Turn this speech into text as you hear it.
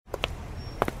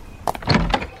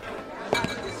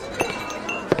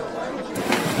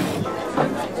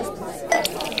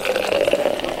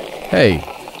Hey,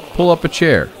 pull up a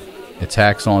chair. It's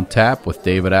Hacks on Tap with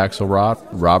David Axelrod,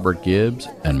 Robert Gibbs,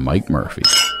 and Mike Murphy.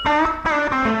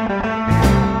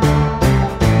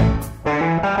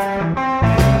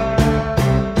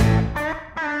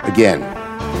 Again,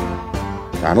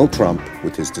 Donald Trump,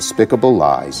 with his despicable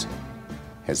lies,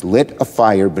 has lit a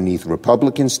fire beneath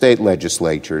Republican state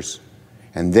legislatures,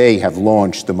 and they have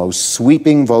launched the most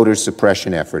sweeping voter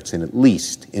suppression efforts in at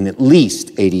least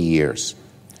 80 years.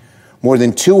 More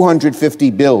than 250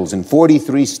 bills in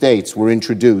 43 states were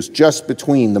introduced just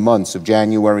between the months of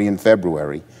January and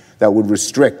February that would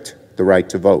restrict the right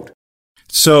to vote.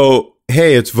 So,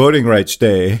 hey, it's Voting Rights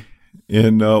Day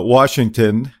in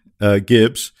Washington,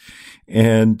 Gibbs,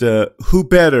 and who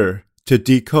better to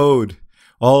decode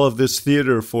all of this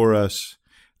theater for us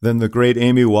than the great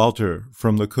Amy Walter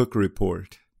from the Cook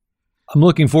Report? I'm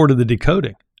looking forward to the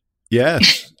decoding.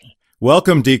 Yes.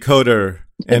 Welcome, decoder.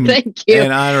 And, thank you.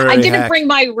 And I didn't bring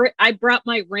I brought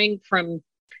my ring from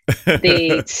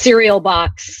the cereal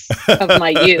box of my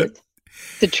youth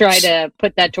to try to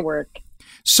put that to work.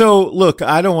 So, look,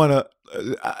 I don't want to,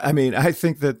 I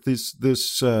think that this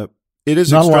it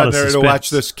is Not extraordinary to watch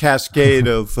this cascade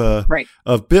of right.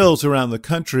 of bills around the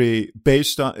country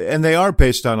based on, and they are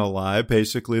based on a lie,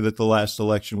 basically that the last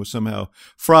election was somehow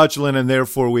fraudulent, and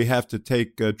therefore we have to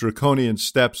take draconian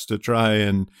steps to try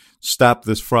and stop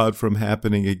this fraud from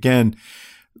happening again.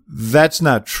 That's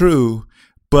not true,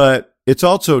 but it's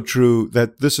also true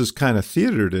that this is kind of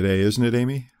theater today, isn't it,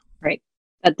 Amy? Right.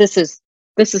 That this is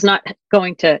not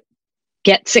going to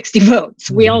get 60 votes.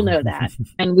 We all know that,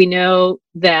 and we know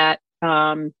that.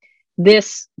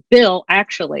 This bill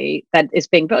actually that is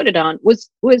being voted on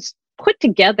was put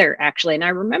together actually. And I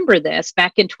remember this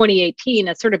back in 2018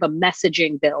 as sort of a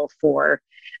messaging bill for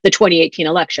the 2018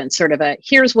 election, sort of a,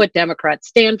 here's what Democrats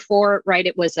stand for, right?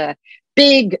 It was a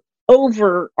big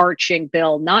overarching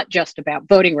bill, not just about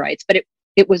voting rights, but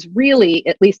it was really,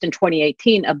 at least in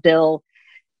 2018, a bill,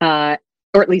 or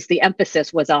at least the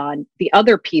emphasis was on the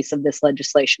other piece of this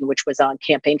legislation, which was on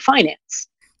campaign finance.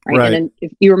 Right. And then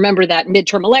if you remember that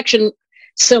midterm election,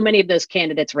 so many of those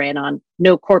candidates ran on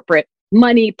no corporate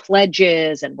money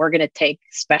pledges, and we're going to take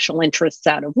special interests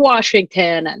out of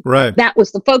Washington. And that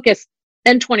was the focus.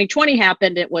 Then 2020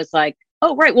 happened. It was like,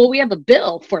 oh, right, well, we have a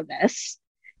bill for this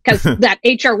because that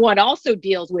HR 1 also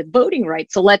deals with voting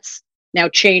rights. So let's now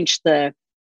change the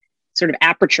sort of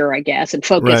aperture, I guess, and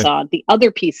focus on the other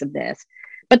piece of this.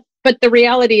 But the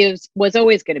reality was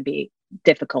always going to be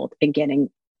difficult in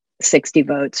getting 60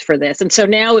 votes for this. And so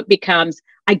now it becomes,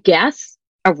 I guess,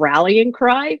 a rallying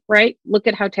cry, right? Look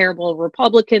at how terrible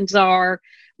Republicans are.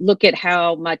 Look at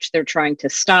how much they're trying to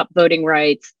stop voting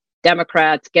rights.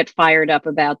 Democrats get fired up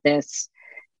about this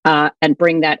and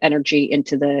bring that energy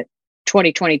into the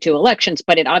 2022 elections.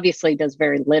 But it obviously does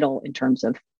very little in terms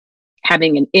of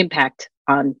having an impact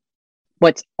on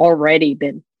what's already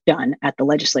been done at the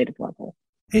legislative level.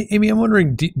 Hey, Amy, I'm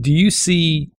wondering, do you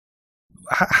see,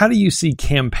 how do you see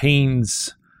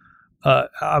campaigns?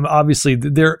 Obviously,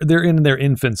 they're in their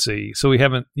infancy, so we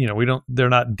haven't, they're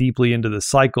not deeply into the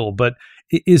cycle. But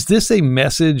is this a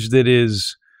message that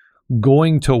is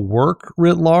going to work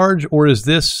writ large, or is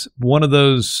this one of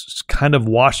those kind of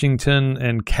Washington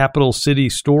and capital city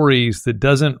stories that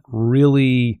doesn't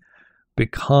really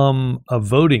become a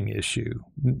voting issue?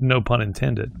 No pun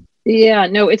intended. Yeah,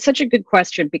 no, it's such a good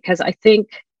question, because I think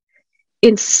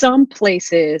in some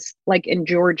places, like in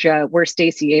Georgia, where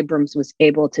Stacey Abrams was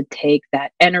able to take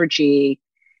that energy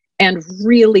and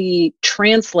really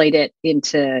translate it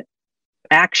into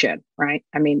action, right?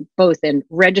 I mean, both in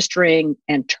registering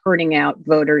and turning out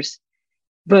voters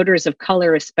of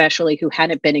color, especially, who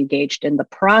hadn't been engaged in the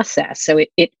process. So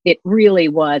it really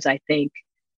was, I think,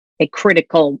 a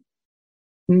critical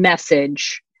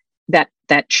message that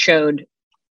showed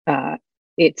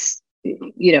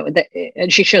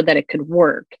and she showed that it could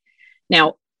work.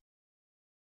 Now,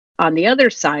 on the other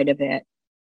side of it,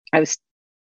 I was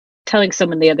telling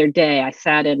someone the other day, I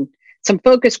sat in some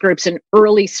focus groups in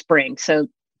early spring. So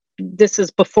this is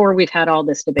before we've had all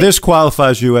this debate. This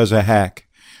qualifies you as a hack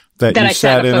that you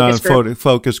sat in on a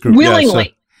focus group.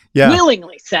 Willingly.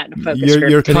 Willingly sat in a focus group.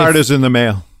 Your card is in the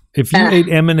mail. If you ate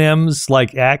M&Ms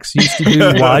like Axe used to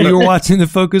do while you were watching the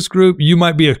focus group, you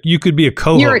could be a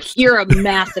co-host. You're a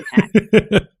massive hack.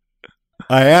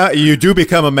 You do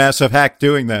become a massive hack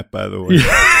doing that, by the way.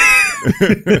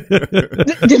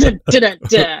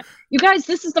 You guys,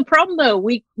 this is the problem, though.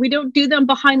 We don't do them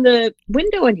behind the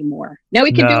window anymore. Now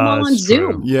we can do them all on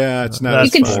Zoom. Yeah, it's not.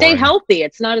 You can stay healthy.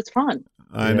 It's not as fun.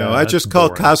 I know. I just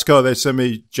called Costco. They send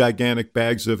me gigantic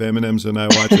bags of M&Ms, and I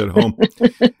watch at home.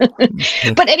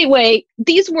 But anyway,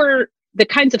 these were the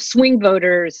kinds of swing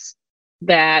voters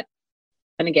that,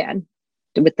 and again,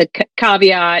 with the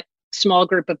caveat, small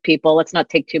group of people, let's not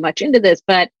take too much into this,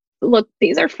 but look,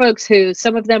 these are folks who,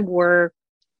 some of them were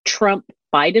Trump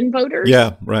Biden voters.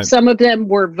 Yeah, right. Some of them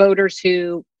were voters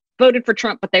who voted for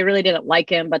Trump, but they really didn't like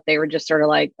him, but they were just sort of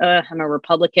like, I'm a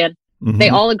Republican. Mm-hmm. They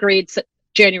all agreed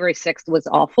January 6th was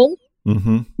awful,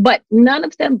 mm-hmm. but none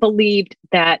of them believed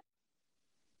that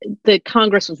the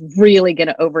Congress was really going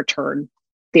to overturn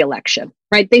the election,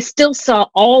 right? They still saw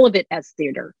all of it as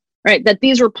theater, right? That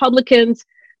these Republicans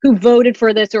who voted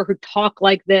for this or who talk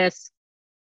like this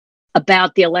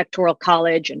about the Electoral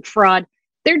College and fraud,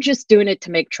 they're just doing it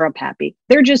to make Trump happy.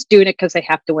 They're just doing it because they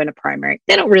have to win a primary.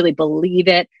 They don't really believe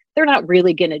it. They're not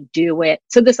really going to do it.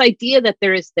 So this idea that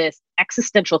there is this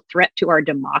existential threat to our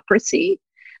democracy,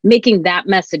 making that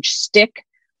message stick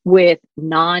with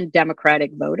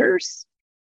non-democratic voters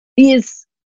is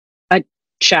a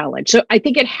challenge. So I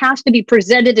think it has to be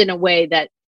presented in a way that,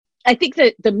 I think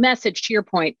that the message, to your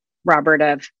point, Robert,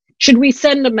 of should we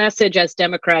send a message as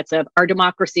Democrats of our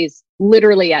democracy is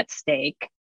literally at stake,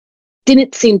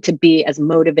 didn't seem to be as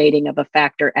motivating of a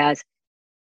factor as,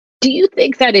 do you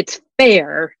think that it's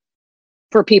fair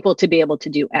for people to be able to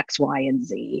do X, Y, and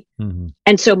Z? Mm-hmm.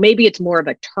 And so maybe it's more of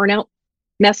a turnout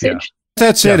message. Yeah.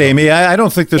 That's it, Amy. I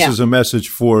don't think this is a message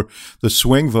for the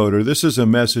swing voter. This is a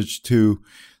message to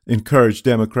encourage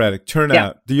Democratic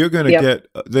turnout. You're going to get,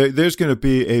 there's going to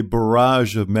be a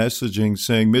barrage of messaging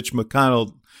saying Mitch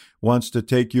McConnell wants to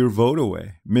take your vote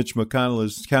away. Mitch McConnell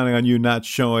is counting on you not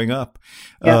showing up.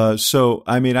 So,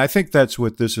 I mean, I think that's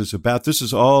what this is about. This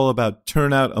is all about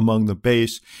turnout among the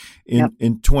base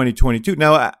in 2022.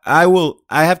 Now, I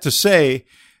have to say,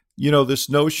 this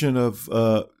notion of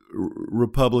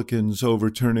Republicans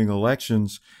overturning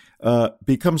elections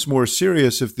becomes more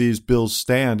serious if these bills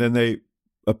stand, and they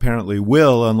apparently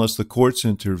will unless the courts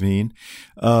intervene.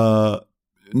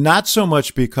 Not so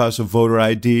much because of voter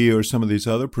ID or some of these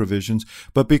other provisions,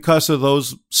 but because of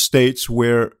those states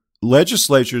where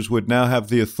legislatures would now have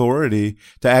the authority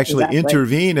to actually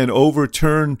intervene and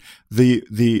overturn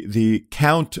the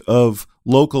count of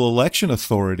local election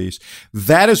authorities.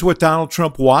 That is what Donald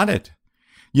Trump wanted.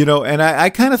 And I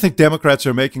kind of think Democrats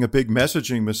are making a big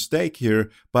messaging mistake here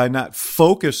by not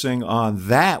focusing on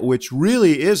that, which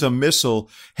really is a missile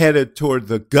headed toward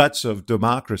the guts of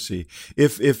democracy.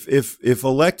 If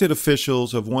elected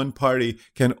officials of one party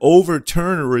can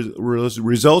overturn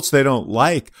results they don't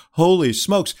like, holy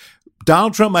smokes,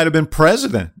 Donald Trump might have been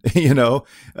president,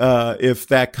 if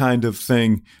that kind of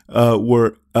thing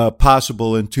were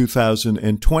possible in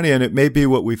 2020. And it may be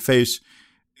what we face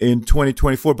in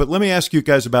 2024. But let me ask you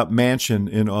guys about Manchin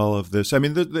in all of this. I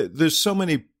mean, there's so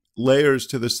many layers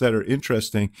to this that are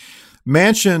interesting.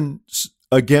 Manchin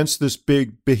against this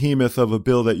big behemoth of a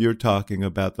bill that you're talking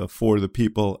about, the For the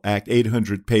People Act,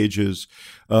 800 pages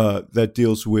that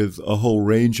deals with a whole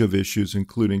range of issues,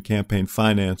 including campaign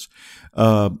finance.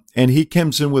 And he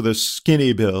comes in with a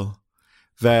skinny bill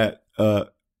that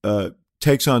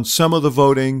takes on some of the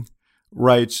voting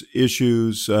rights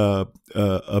issues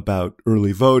about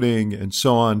early voting and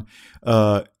so on,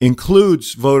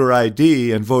 includes voter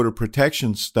ID and voter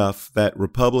protection stuff that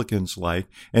Republicans like,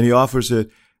 and he offers it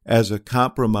as a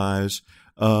compromise.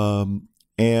 But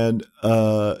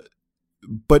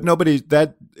nobody,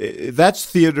 that's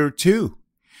theater too,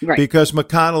 right? Because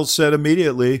McConnell said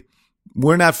immediately,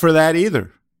 we're not for that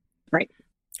either. Right.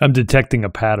 I'm detecting a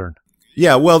pattern.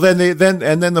 Yeah. Well, then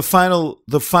the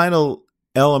final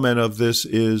element of this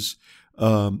is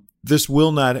this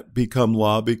will not become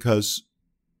law because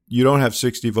you don't have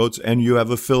 60 votes and you have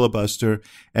a filibuster.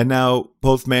 And now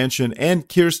both Manchin and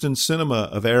Kyrsten Sinema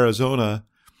of Arizona,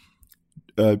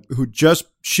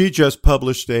 she just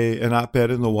published an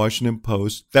op-ed in the Washington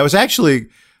Post that was actually,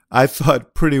 I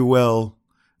thought, pretty well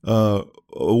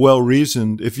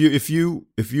reasoned. If you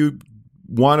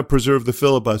want to preserve the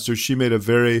filibuster, she made a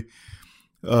very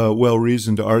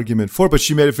well-reasoned argument for, but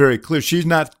she made it very clear she's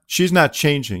not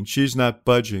changing, she's not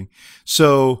budging.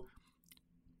 So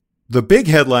the big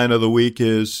headline of the week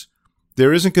is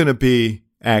there isn't going to be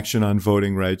action on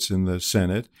voting rights in the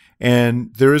Senate,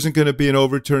 and there isn't going to be an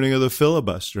overturning of the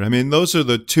filibuster. I mean, those are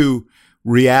the two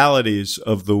realities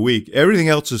of the week. Everything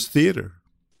else is theater.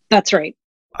 That's right.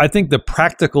 I think the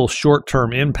practical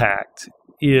short-term impact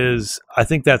is, I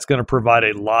think that's going to provide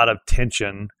a lot of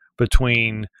tension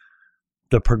between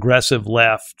the progressive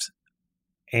left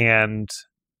and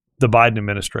the Biden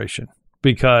administration,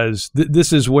 because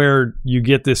this is where you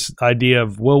get this idea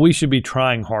of, well, we should be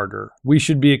trying harder. We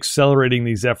should be accelerating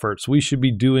these efforts. We should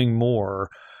be doing more.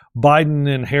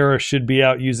 Biden and Harris should be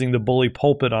out using the bully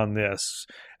pulpit on this.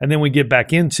 And then we get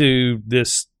back into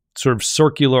this sort of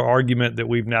circular argument that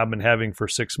we've now been having for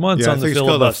 6 months on the filibuster. It's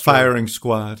called a firing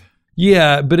squad.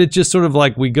 Yeah, but it just sort of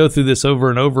like we go through this over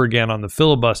and over again on the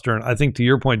filibuster. And I think to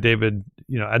your point, David,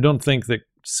 I don't think that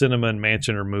Sinema and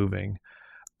Manchin are moving.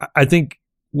 I think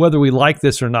whether we like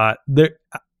this or not,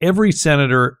 every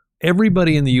senator,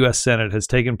 everybody in the U.S. Senate has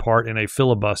taken part in a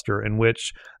filibuster in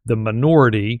which the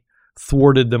minority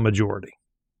thwarted the majority.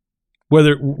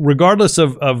 Regardless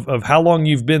of how long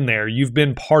you've been there, you've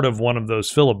been part of one of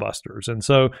those filibusters. And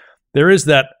so there is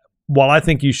that, while I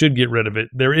think you should get rid of it,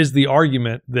 there is the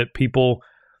argument that people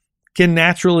can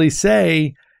naturally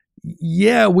say,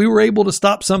 yeah, we were able to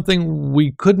stop something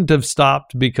we couldn't have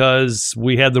stopped because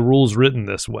we had the rules written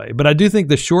this way. But I do think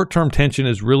the short-term tension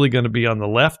is really going to be on the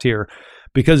left here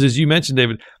because, as you mentioned,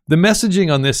 David, the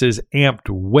messaging on this is amped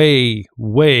way,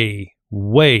 way,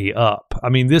 way up. I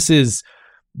mean, this is,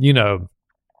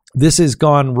 this has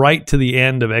gone right to the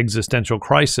end of existential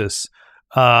crisis.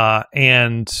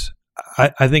 And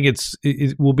I think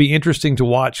it will be interesting to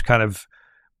watch kind of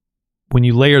when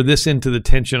you layer this into the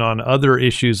tension on other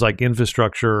issues like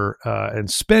infrastructure and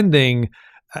spending.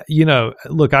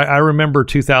 Look, I remember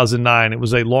 2009. It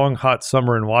was a long, hot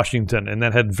summer in Washington, and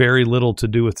that had very little to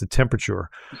do with the temperature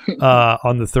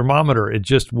on the thermometer. It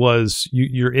just was,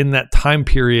 you're in that time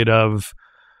period of,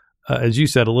 as you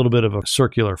said, a little bit of a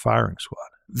circular firing squad.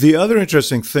 The other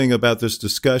interesting thing about this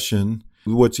discussion,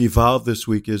 what's evolved this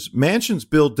week, is Manchin's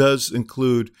bill does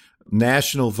include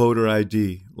national voter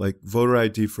ID, like voter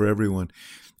ID for everyone.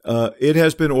 It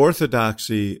has been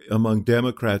orthodoxy among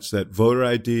Democrats that voter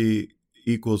ID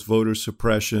equals voter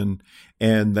suppression,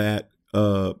 and that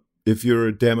if you're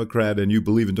a Democrat and you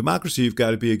believe in democracy, you've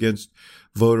got to be against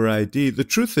voter ID. The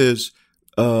truth is,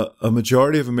 a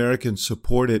majority of Americans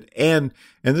support it. And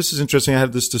this is interesting. I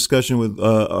had this discussion with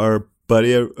our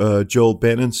buddy, Joel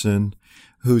Benenson,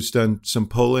 who's done some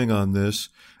polling on this.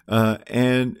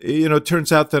 And it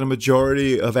turns out that a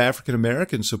majority of African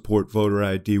Americans support voter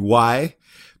ID. Why?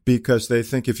 Because they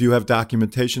think if you have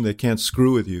documentation, they can't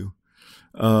screw with you.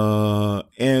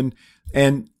 And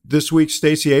this week,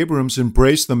 Stacey Abrams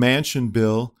embraced the Manchin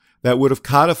bill that would have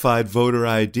codified voter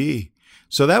ID.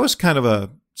 So that was kind of a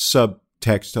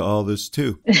subtext to all this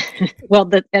too. Well,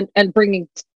 and bringing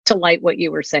to light what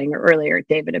you were saying earlier,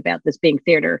 David, about this being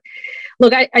theater.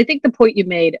 Look, I think the point you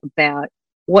made about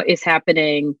what is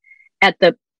happening at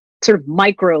the sort of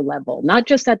micro level, not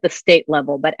just at the state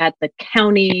level, but at the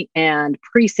county and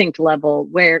precinct level,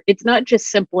 where it's not just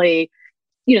simply,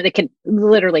 they can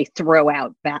literally throw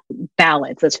out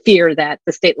ballots as fear that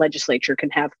the state legislature can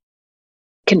have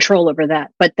control over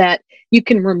that, but that you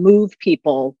can remove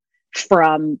people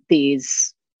from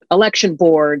these election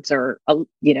boards or,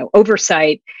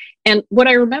 oversight. And what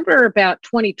I remember about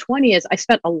 2020 is I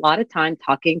spent a lot of time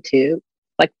talking to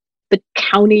like the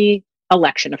county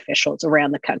election officials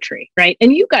around the country, right?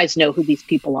 And you guys know who these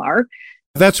people are.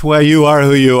 That's why you are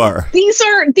who you are. These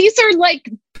are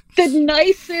like the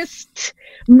nicest,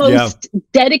 most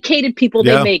dedicated people.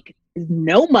 They make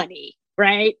no money,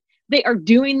 right? They are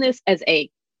doing this as a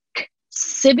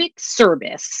civic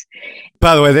service.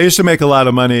 By the way, they used to make a lot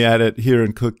of money at it here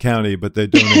in Cook County, but they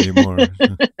don't anymore.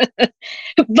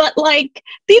 But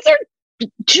these are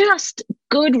just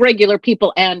good, regular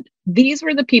people. And these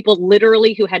were the people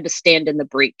literally who had to stand in the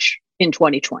breach in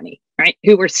 2020, right?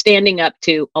 Who were standing up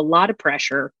to a lot of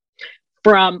pressure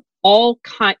from all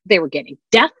kinds. They were getting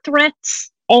death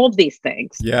threats, all of these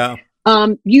things. Yeah.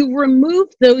 You remove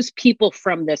those people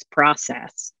from this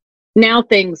process. Now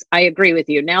I agree with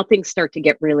you. Now things start to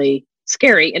get really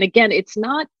scary. And again, it's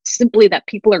not simply that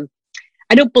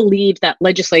I don't believe that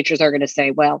legislatures are going to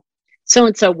say, well,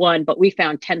 so-and-so won, but we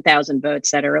found 10,000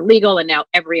 votes that are illegal. And now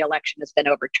every election has been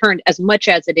overturned, as much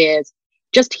as it is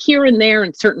just here and there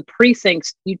in certain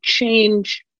precincts, you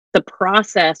change the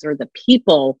process or the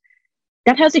people.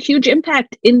 That has a huge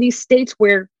impact in these states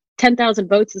where 10,000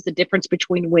 votes is the difference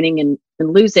between winning and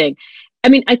losing. I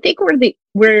mean, I think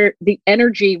where the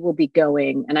energy will be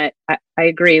going, and I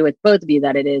agree with both of you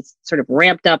that it is sort of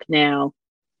ramped up now.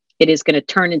 It is going to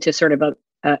turn into sort of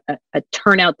a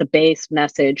turn out the base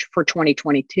message for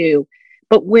 2022,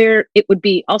 but where it would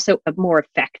be also more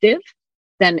effective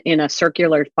than in a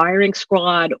circular firing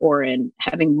squad or in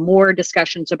having more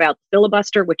discussions about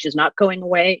filibuster, which is not going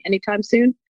away anytime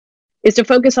soon, is to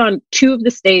focus on two of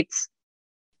the states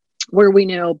where we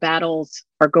know battles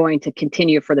are going to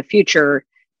continue for the future,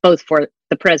 both for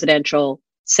the presidential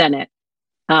Senate,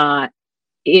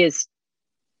 is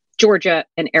Georgia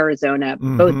and Arizona,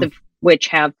 both of which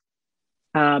have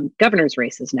governor's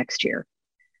races next year.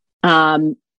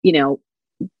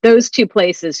 Those two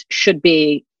places should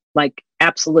be like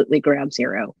absolutely ground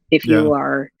zero if you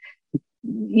are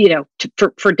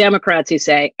for Democrats who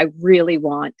say, I really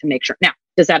want to make sure. Now,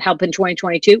 does that help in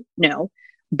 2022? No,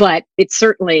 but it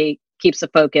certainly keeps the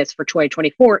focus for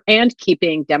 2024 and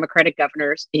keeping Democratic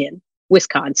governors in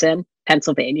Wisconsin,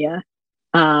 Pennsylvania,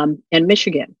 and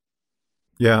Michigan.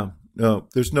 Yeah, no,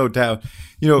 there's no doubt.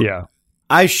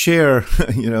 I share,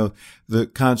 the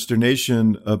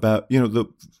consternation about,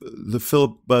 the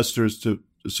filibuster is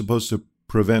supposed to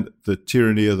prevent the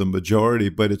tyranny of the majority,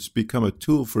 but it's become a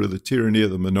tool for the tyranny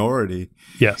of the minority.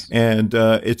 Yes. And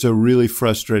it's a really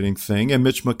frustrating thing. And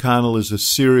Mitch McConnell is a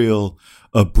serial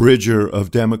abridger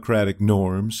of democratic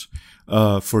norms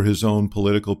for his own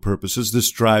political purposes. This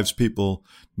drives people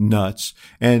nuts.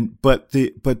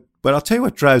 But I'll tell you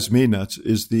what drives me nuts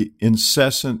is the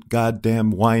incessant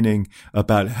goddamn whining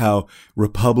about how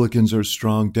Republicans are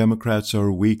strong, Democrats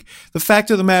are weak. The fact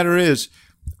of the matter is,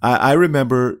 I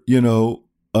remember,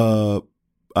 John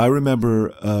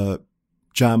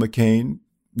McCain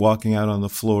walking out on the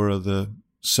floor of the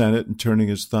Senate and turning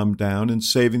his thumb down and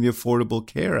saving the Affordable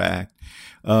Care Act.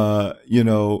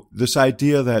 This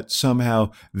idea that somehow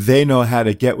they know how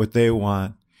to get what they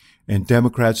want. And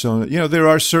Democrats don't, there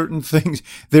are certain things,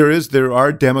 there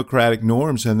are democratic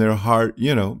norms and they're hard,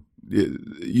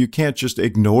 you can't just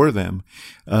ignore them.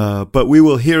 But we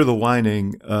will hear the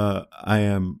whining. I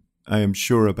am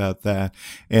sure about that.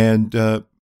 And,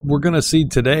 we're going to see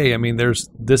today. I mean,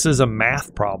 this is a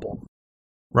math problem,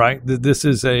 right? This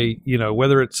is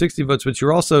whether it's 60 votes, but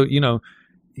you're also,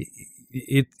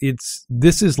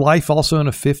 this is life also in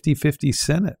a 50-50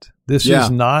 Senate. This is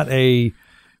not a,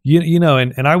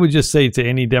 and I would just say to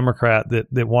any Democrat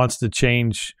that wants to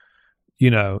change,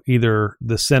 either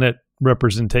the Senate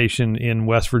representation in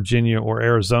West Virginia or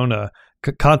Arizona,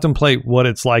 contemplate what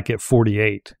it's like at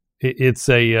 48. It's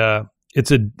a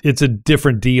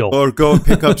different deal. Or go and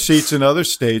pick up seats in other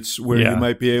states where you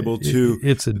might be able to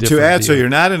it's a different add. Deal. So you're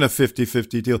not in a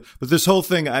 50-50 deal. But this whole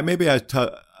thing, I've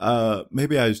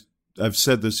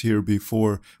said this here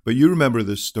before, but you remember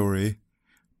this story.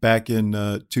 Back in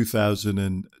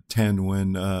 2010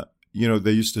 when,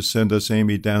 they used to send us,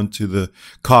 Amy, down to the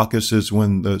caucuses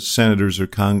when the senators or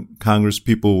Congress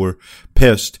people were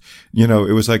pissed.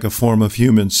 It was like a form of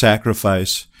human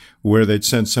sacrifice where they'd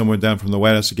send someone down from the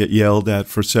White House to get yelled at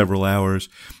for several hours.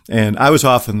 And I was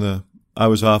often the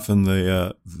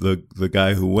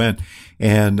guy who went.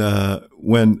 And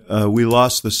when we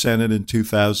lost the Senate in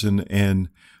 2000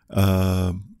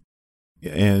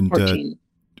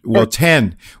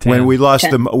 10. When we lost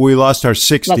 10. We lost our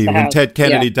 60 when Ted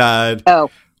Kennedy died.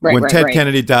 Oh, right. When Ted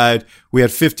Kennedy died, we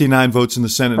had 59 votes in the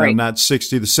Senate, and not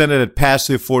 60. The Senate had passed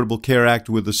the Affordable Care Act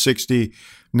with the 60.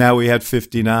 Now we had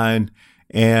 59,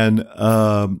 and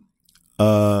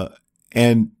the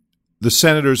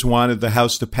senators wanted the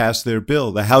House to pass their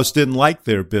bill. The House didn't like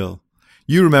their bill.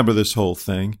 You remember this whole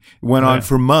thing. It went on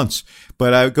for months.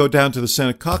 But I would go down to the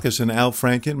Senate caucus, and Al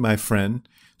Franken, my friend,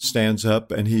 stands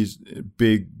up and he's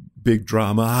big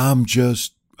drama.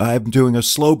 I'm doing a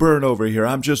slow burn over here.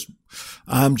 I'm just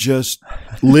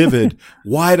livid.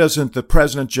 Why doesn't the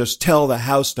president just tell the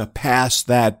House to pass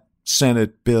that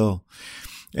Senate bill?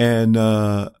 And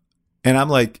I'm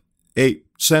like, hey,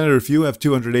 Senator, if you have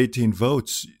 218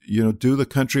 votes, do the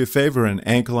country a favor and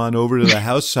ankle on over to the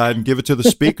House side and give it to the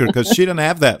speaker, because she doesn't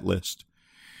have that list.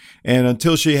 And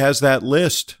until she has that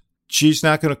list, she's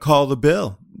not going to call the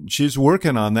bill. She's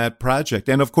working on that project.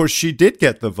 And of course, she did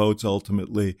get the votes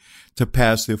ultimately to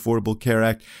pass the Affordable Care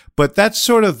Act. But that's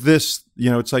sort of this,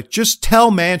 it's like, just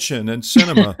tell Manchin and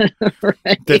Sinema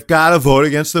they've got to vote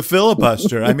against the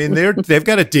filibuster. I mean, they've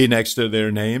got a D next to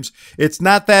their names. It's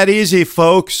not that easy,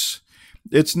 folks.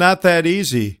 It's not that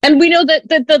easy. And we know that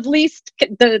the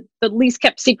least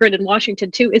kept secret in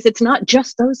Washington too is it's not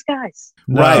just those guys.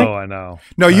 No, right? I know.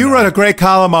 No, you wrote a great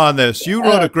column on this. You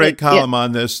wrote a great column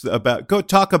on this go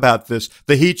talk about this,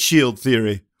 the heat shield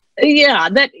theory. Yeah,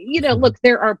 that look,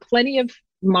 there are plenty of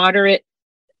moderate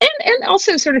and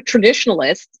also sort of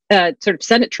traditionalists, sort of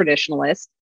Senate traditionalists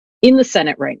in the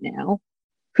Senate right now,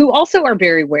 who also are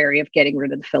very wary of getting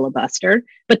rid of the filibuster,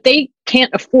 but they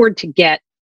can't afford to get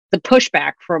the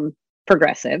pushback from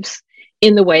progressives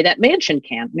in the way that Manchin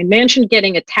can. I mean, Manchin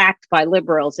getting attacked by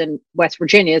liberals in West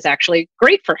Virginia is actually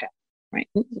great for him, right?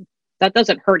 That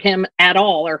doesn't hurt him at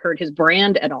all or hurt his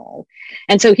brand at all.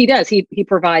 And so he does. He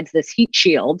provides this heat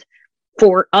shield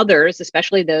for others,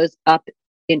 especially those up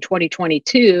in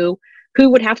 2022, who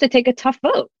would have to take a tough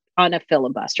vote on a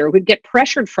filibuster, who'd get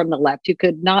pressured from the left, who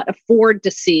could not afford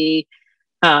to see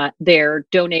their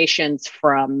donations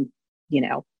from,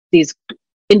 these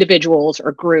individuals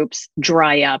or groups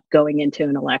dry up going into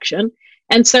an election.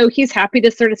 And so he's happy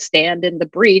to sort of stand in the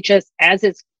breach, as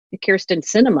is Kyrsten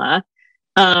Sinema,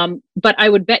 But I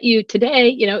would bet you today,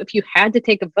 if you had to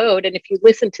take a vote, and if you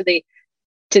listen to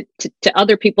to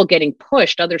other people getting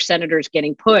pushed, other senators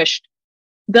getting pushed,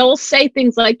 they'll say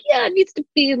things like, yeah, it needs to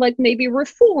be like maybe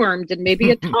reformed and maybe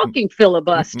a talking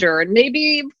filibuster and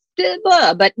maybe blah,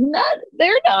 blah, but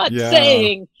they're not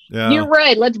saying, you're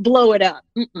right, let's blow it up.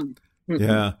 Mm-mm.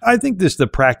 Yeah. I think the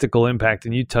practical impact,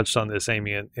 and you touched on this,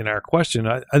 Amy, in our question.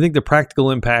 I think the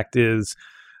practical impact is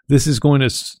this is going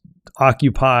to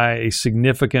occupy a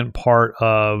significant part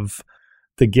of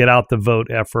the get out the vote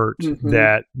effort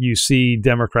that you see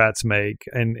Democrats make.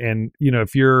 And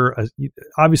if you're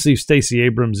obviously Stacey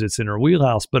Abrams, it's in her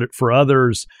wheelhouse, but for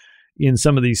others in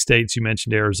some of these states, you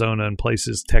mentioned Arizona and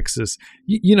places, Texas,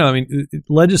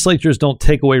 legislatures don't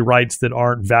take away rights that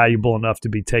aren't valuable enough to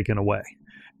be taken away.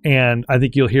 And I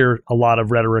think you'll hear a lot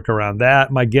of rhetoric around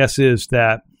that. My guess is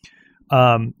that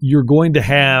you're going to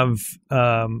have,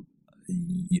 I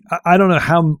don't know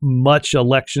how much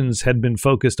elections had been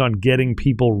focused on getting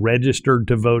people registered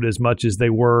to vote as much as they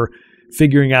were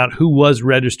figuring out who was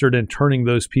registered and turning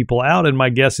those people out. And my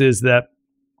guess is that,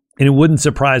 and it wouldn't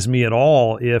surprise me at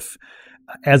all if,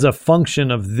 as a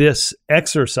function of this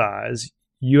exercise,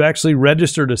 you actually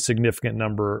registered a significant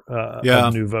number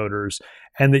of new voters,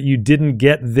 and that you didn't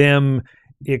get them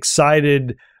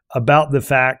excited about the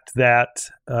fact that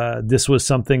this was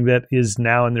something that is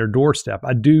now in their doorstep.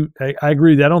 I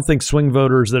agree. I don't think swing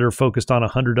voters that are focused on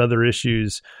 100 other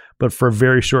issues, but for a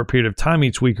very short period of time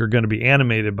each week, are going to be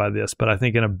animated by this. But I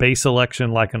think in a base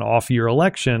election, like an off-year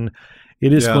election,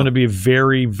 it is going to be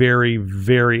very, very,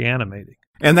 very animating.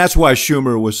 And that's why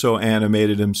Schumer was so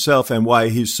animated himself, and why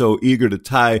he's so eager to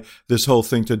tie this whole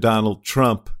thing to Donald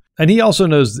Trump. And he also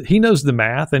knows the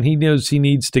math, and he knows he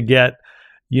needs to get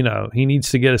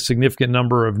a significant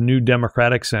number of new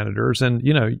Democratic senators. And,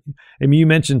 you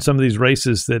mentioned some of these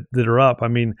races that are up. I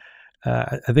mean,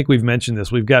 I think we've mentioned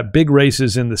this. We've got big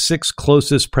races in the 6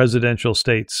 closest presidential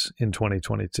states in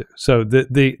 2022. So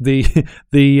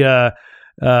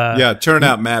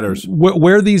turnout matters.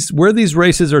 Where these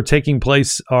races are taking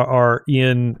place are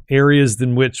in areas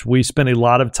in which we spent a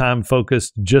lot of time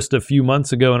focused just a few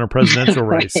months ago in a presidential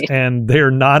race, and they're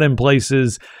not in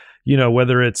places,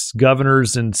 whether it's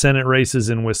governors and Senate races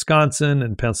in Wisconsin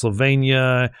and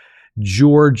Pennsylvania,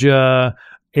 Georgia,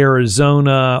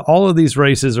 Arizona. All of these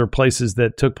races are places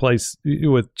that took place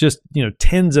with just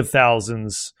tens of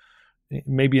thousands,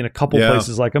 maybe in a couple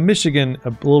places like a Michigan, a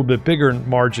little bit bigger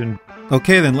margin.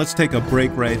 Okay, then let's take a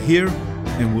break right here,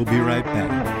 and we'll be right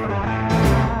back.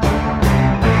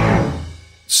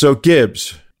 So,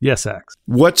 Gibbs. Yes, Axe.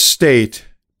 What state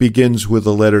begins with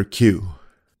the letter Q?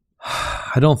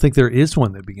 I don't think there is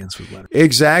one that begins with letter.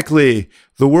 Exactly.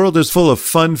 The world is full of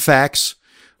fun facts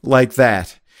like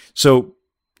that. So,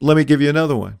 let me give you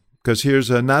another one, because here's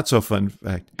a not so fun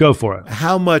fact. Go for it.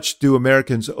 How much do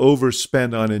Americans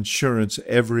overspend on insurance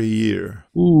every year?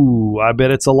 Ooh, I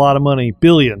bet it's a lot of money.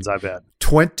 Billions, I bet.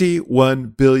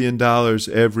 $21 billion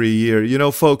every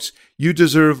year. Folks, you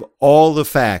deserve all the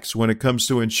facts when it comes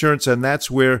to insurance, and that's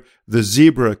where the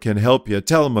Zebra can help you.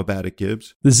 Tell them about it,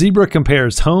 Gibbs. The Zebra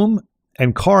compares home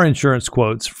and car insurance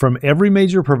quotes from every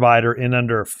major provider in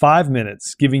under 5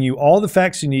 minutes, giving you all the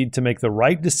facts you need to make the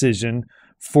right decision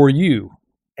for you.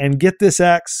 And get this,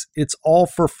 Axe, it's all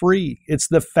for free. It's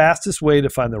the fastest way to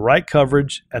find the right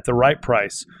coverage at the right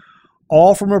price,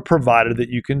 all from a provider that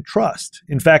you can trust.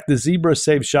 In fact, the Zebra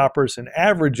saves shoppers an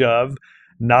average of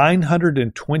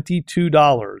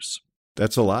 $922.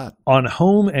 That's a lot. On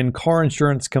home and car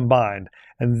insurance combined.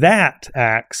 And that,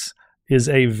 Axe, is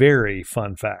a very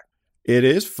fun fact. It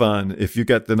is fun if you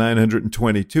got the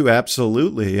 922,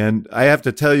 absolutely. And I have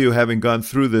to tell you, having gone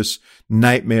through this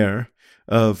nightmare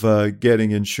of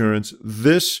getting insurance,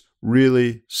 this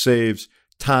really saves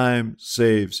time,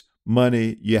 saves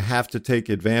money. You have to take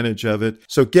advantage of it.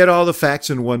 So get all the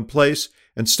facts in one place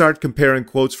and start comparing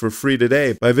quotes for free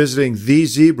today by visiting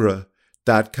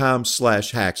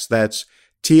thezebra.com/hacks. That's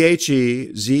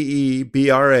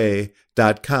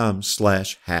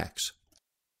THEZEBRA.com/hacks.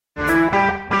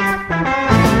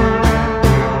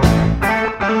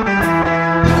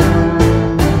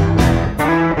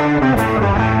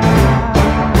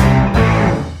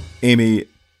 Amy,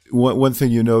 one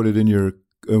thing you noted in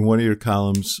one of your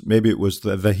columns, maybe it was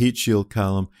the Heat Shield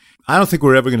column, I don't think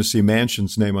we're ever going to see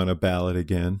Manchin's name on a ballot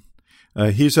again.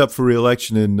 He's up for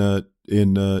re-election in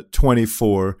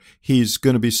 24. He's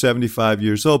going to be 75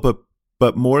 years old,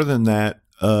 but more than that,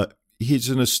 he's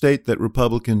in a state that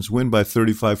Republicans win by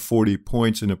 35, 40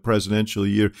 points in a presidential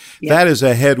year. Yeah. That is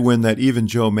a headwind that even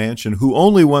Joe Manchin, who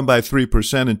only won by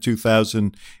 3% in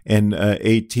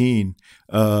 2018,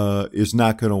 is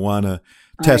not going to want to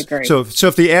test. I agree. So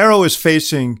if the arrow is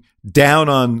facing down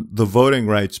on the voting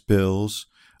rights bills,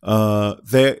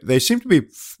 they seem to be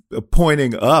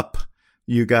pointing up,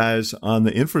 you guys, on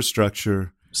the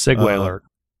infrastructure. Segue alert.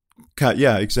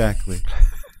 Yeah, exactly.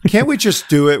 Can't we just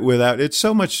do it without? It's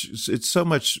so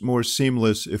much more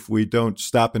seamless if we don't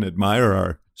stop and admire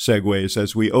our segues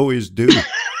as we always do.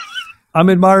 I'm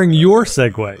admiring your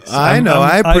segues. I know.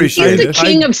 I appreciate He's it. the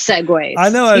king of segues. I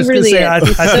know. I was He going to really say. is.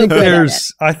 He's I so think good at it.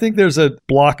 I think there's a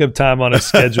block of time on a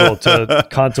schedule to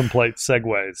contemplate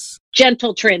segues.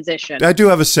 Gentle transition. I do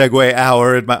have a segue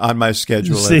hour on my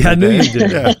schedule. See, every I knew day. you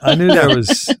did. Yeah. I knew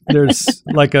there's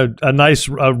like a nice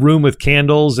room with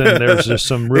candles, and there's just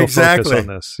some real Exactly. focus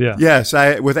on this. Yeah. Yes,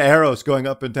 with arrows going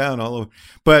up and down all over.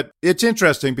 But it's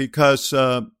interesting because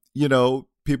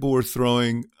people were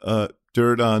throwing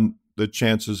dirt on the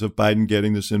chances of Biden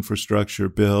getting this infrastructure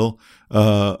bill,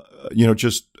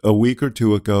 just a week or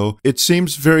two ago. It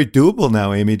seems very doable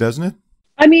now, Amy, doesn't it?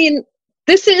 I mean,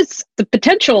 the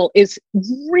potential is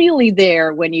really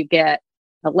there when you get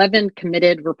 11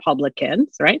 committed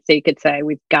Republicans, right? So you could say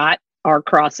we've got our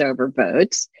crossover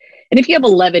votes. And if you have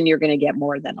 11, you're going to get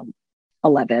more than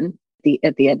 11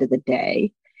 at the end of the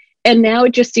day. And now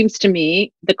it just seems to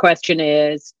me the question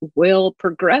is, will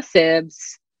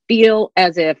progressives feel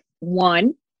as if,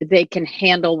 one, they can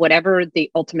handle whatever the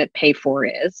ultimate pay for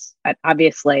is?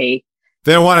 Obviously,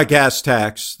 they don't want a gas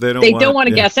tax. They don't want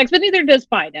a gas tax, but neither does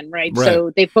Biden, right? Right.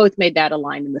 So they've both made that a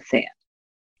line in the sand.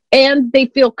 And they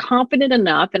feel confident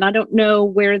enough, and I don't know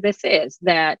where this is,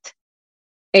 that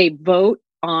a vote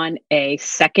on a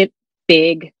second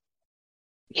big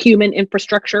human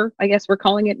infrastructure, I guess we're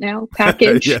calling it now,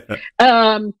 package,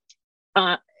 has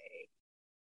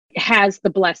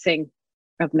the blessing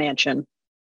of Manchin.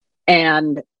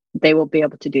 And they will be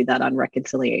able to do that on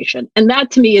reconciliation. And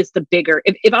that to me is the bigger,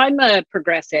 if I'm a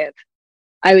progressive,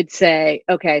 I would say,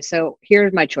 okay, so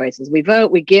here's my choices. We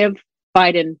vote, we give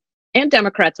Biden and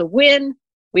Democrats a win.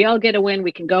 We all get a win.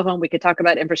 We can go home. We can talk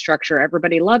about infrastructure.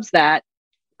 Everybody loves that.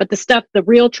 But the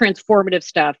real transformative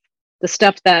stuff, the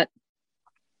stuff that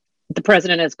the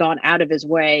president has gone out of his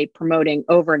way promoting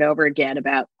over and over again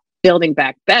about building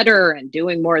back better and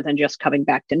doing more than just coming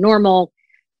back to normal.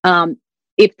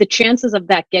 If the chances of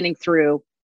that getting through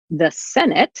the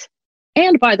Senate,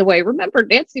 and by the way, remember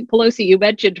Nancy Pelosi, you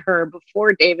mentioned her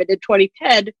before, David, in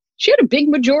 2010, she had a big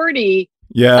majority,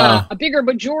 a bigger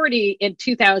majority in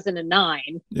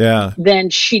 2009 than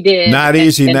she did. Not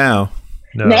easy now.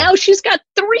 No. Now she's got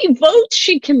 3 votes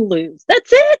she can lose.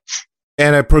 That's it.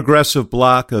 And a progressive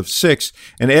block of 6.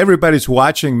 And everybody's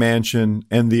watching Manchin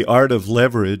and the art of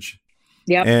leverage.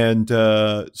 Yep. And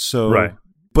right.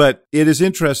 But it is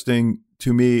interesting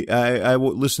to me. I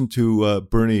listened to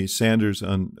Bernie Sanders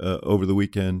on over the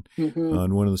weekend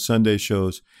on one of the Sunday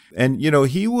shows. And,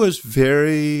 he was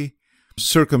very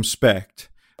circumspect.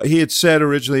 He had said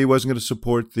originally he wasn't going to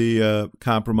support the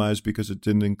compromise because it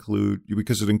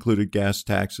included gas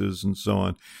taxes and so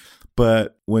on.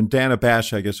 But when Dana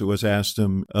Bash, I guess it was, asked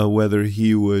him whether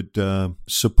he would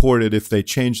support it if they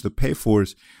changed the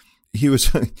pay-fors, he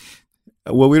was,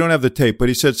 well, we don't have the tape, but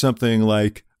he said something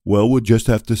like, well, we'll just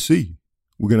have to see.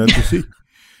 We're going to have to see.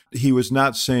 He was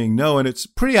not saying no, and it's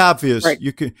pretty obvious. Right.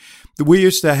 We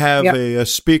used to have a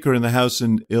speaker in the House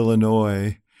in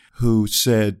Illinois who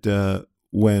said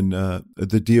when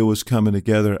the deal was coming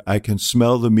together, I can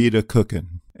smell the meat a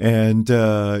cooking. And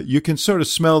you can sort of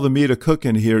smell the meat a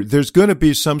cooking here. There's going to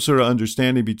be some sort of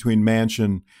understanding between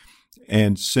Manchin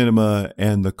and Sinema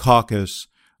and the caucus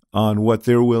on what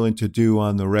they're willing to do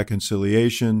on the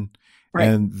reconciliation. Right.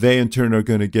 And they, in turn, are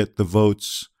going to get the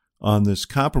votes on this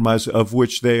compromise, of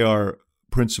which they are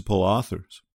principal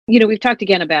authors. We've talked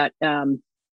again about,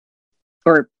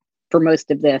 or for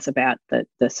most of this, about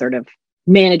the sort of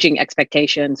managing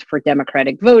expectations for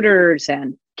Democratic voters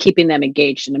and keeping them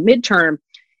engaged in a midterm.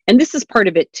 And this is part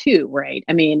of it too, right?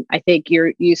 I mean, I think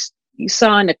you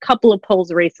saw in a couple of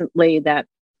polls recently that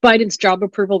Biden's job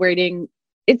approval rating,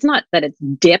 it's not that it's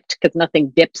dipped, because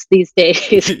nothing dips these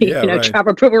days. Right. Job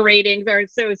approval ratings are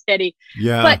so steady.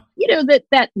 Yeah. But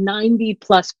that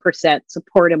 90+%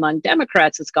 support among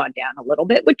Democrats has gone down a little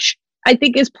bit, which I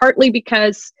think is partly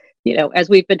because, as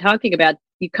we've been talking about,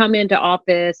 you come into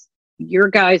office, your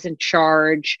guy's in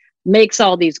charge, makes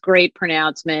all these great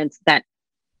pronouncements. That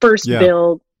first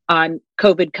bill on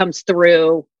COVID comes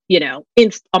through,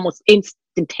 almost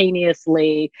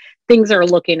instantaneously. Things are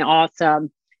looking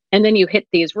awesome. And then you hit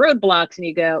these roadblocks and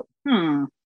you go,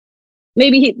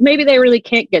 maybe they really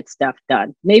can't get stuff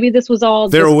done. Maybe this was all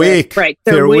they're weak. Right.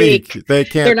 They're weak. They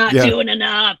can't. They're not doing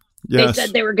enough. Yes. They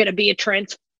said they were going to be a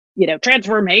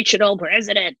transformational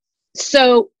president.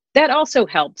 So that also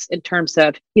helps in terms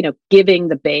of, giving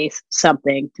the base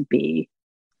something to be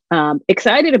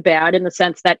excited about, in the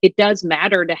sense that it does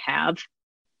matter to have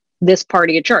this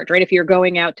party in charge, right? If you're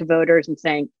going out to voters and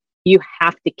saying, you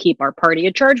have to keep our party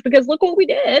in charge because look what we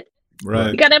did.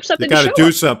 Right. You got to have something. You got to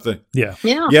do something. Yeah.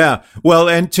 Yeah. Well,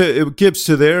 and Gibbs,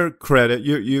 to their credit,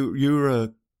 you're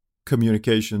a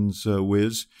communications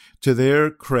whiz. To their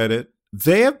credit,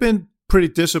 they have been pretty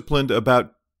disciplined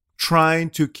about trying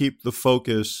to keep the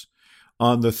focus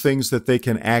on the things that they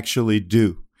can actually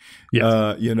do. Yes.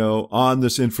 On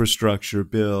this infrastructure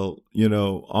bill,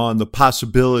 on the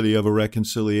possibility of a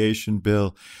reconciliation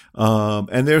bill.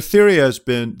 And their theory has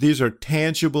been, these are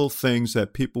tangible things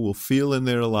that people will feel in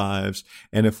their lives.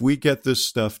 And if we get this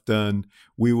stuff done,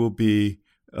 we will be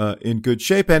in good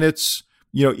shape. And it's,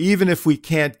 even if we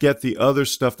can't get the other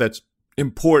stuff that's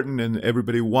important and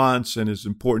everybody wants and is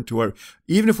important to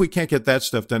even if we can't get that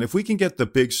stuff done, if we can get the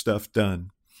big stuff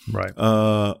done, right.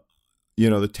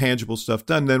 The tangible stuff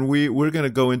done, then we're going to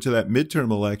go into that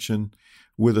midterm election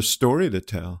with a story to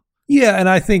tell. Yeah, and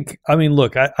I think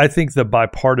the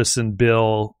bipartisan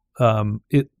bill,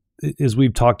 as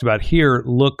we've talked about here,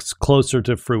 looks closer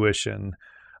to fruition.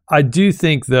 I do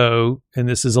think, though, and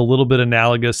this is a little bit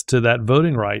analogous to that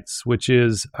voting rights, which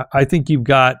is, I think you've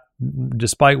got,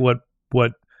 despite what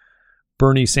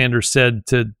Bernie Sanders said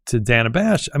to Dana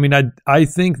Bash, I mean, I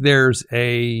think there's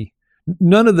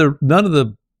none of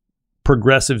the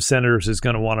progressive senators is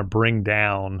going to want to bring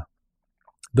down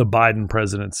the Biden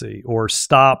presidency or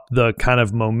stop the kind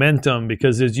of momentum,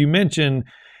 because, as you mentioned,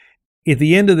 at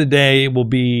the end of the day, it will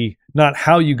be not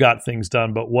how you got things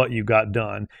done, but what you got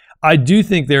done. I do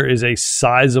think there is a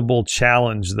sizable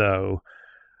challenge, though,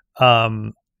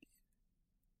 that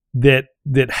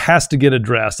has to get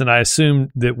addressed. And I assume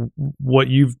that what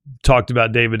you've talked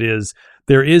about, David, is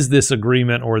there is this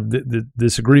agreement, or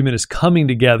this agreement is coming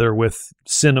together with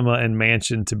Sinema and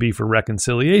Manchin to be for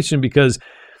reconciliation, because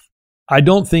I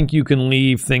don't think you can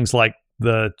leave things like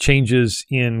the changes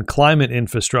in climate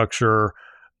infrastructure.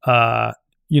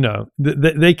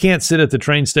 They can't sit at the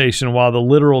train station while the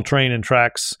literal train and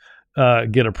tracks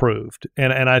get approved.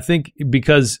 And I think,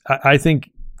 because I think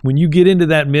when you get into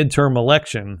that midterm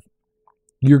election,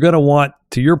 you're going to want,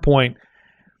 to your point,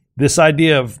 this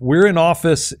idea of we're in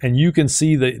office and you can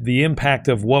see the impact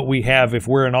of what we have. If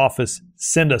we're in office,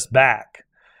 send us back.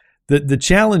 The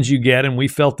challenge you get, and we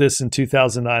felt this in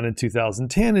 2009 and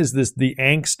 2010, is the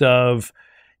angst of,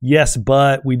 yes,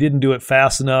 but we didn't do it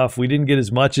fast enough. We didn't get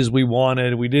as much as we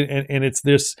wanted. We did, and it's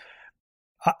this.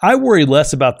 I worry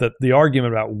less about the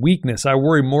argument about weakness. I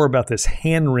worry more about this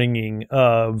hand-wringing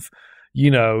of,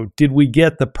 did we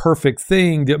get the perfect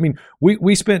thing? I mean,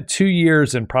 we spent 2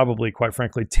 years and probably, quite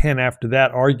frankly, 10 after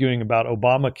that arguing about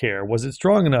Obamacare. Was it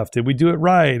strong enough? Did we do it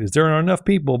right? Is there enough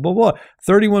people? Blah, blah.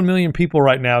 31 million people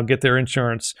right now get their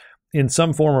insurance in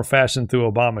some form or fashion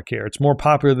through Obamacare. It's more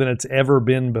popular than it's ever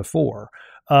been before.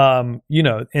 And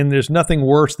there's nothing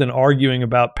worse than arguing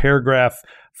about paragraph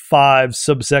 5,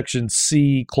 subsection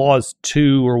C, clause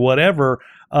 2, or whatever.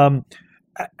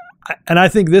 And I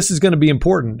think this is going to be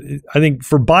important. I think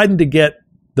for Biden to get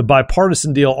the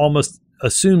bipartisan deal almost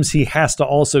assumes he has to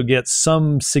also get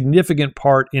some significant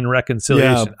part in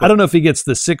reconciliation. Yeah, I don't know if he gets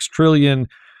the $6 trillion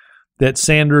that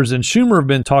Sanders and Schumer have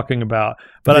been talking about,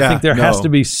 but I think there has to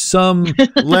be some.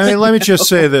 Let me just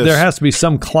say this: there has to be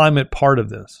some climate part of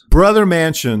this. Brother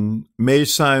Manchin may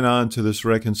sign on to this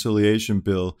reconciliation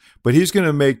bill, but he's going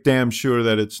to make damn sure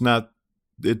that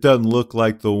it doesn't look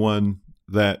like the one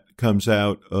that comes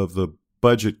out of the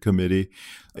budget committee.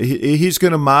 He's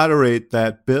going to moderate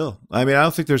that bill. I mean, I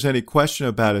don't think there's any question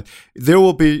about it.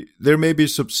 There may be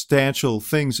substantial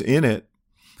things in it,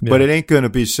 but it ain't going to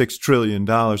be $6 trillion. And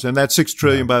that $6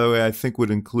 trillion, by the way, I think would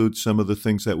include some of the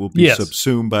things that will be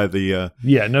subsumed by the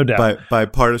no doubt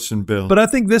bipartisan bill. But I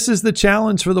think this is the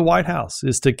challenge for the White House,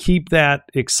 is to keep that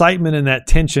excitement and that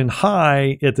tension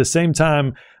high, at the same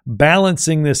time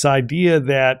balancing this idea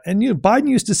that, and Biden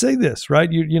used to say this, right?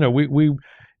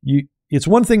 It's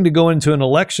one thing to go into an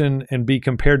election and be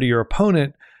compared to your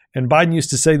opponent. And Biden used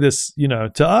to say this,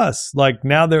 to us, like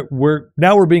now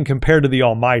we're being compared to the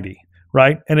Almighty,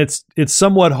 right? And it's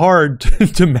somewhat hard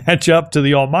to match up to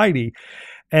the Almighty.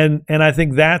 And I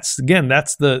think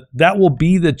that will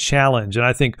be the challenge. And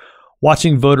I think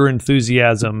watching voter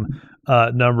enthusiasm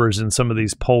numbers in some of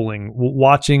these polling,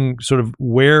 watching sort of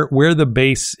where the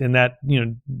base in that,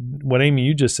 what Amy,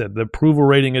 you just said, the approval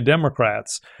rating of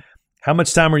Democrats, how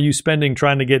much time are you spending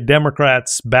trying to get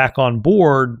Democrats back on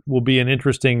board, will be an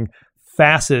interesting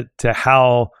facet to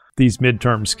how these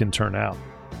midterms can turn out.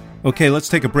 Okay, let's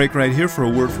take a break right here for a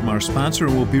word from our sponsor,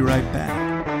 and we'll be right back.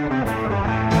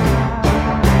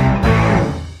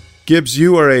 Gibbs,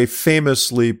 you are a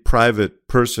famously private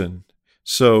person,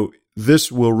 so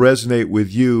this will resonate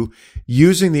with you.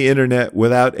 Using the internet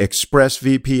without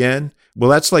ExpressVPN, well,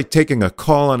 that's like taking a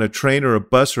call on a train or a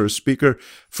bus or a speaker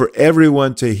for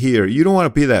everyone to hear. You don't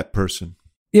want to be that person.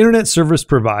 Internet service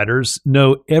providers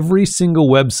know every single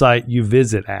website you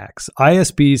visit, Axe.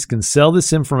 ISPs can sell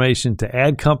this information to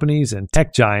ad companies and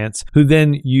tech giants who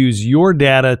then use your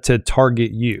data to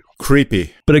target you.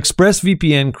 Creepy. But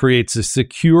ExpressVPN creates a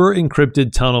secure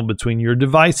encrypted tunnel between your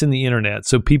device and the internet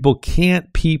so people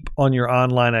can't peep on your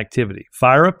online activity.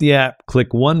 Fire up the app,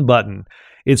 click one button.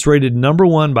 It's rated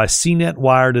 #1 by CNET,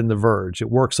 Wired, and The Verge. It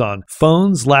works on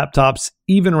phones, laptops,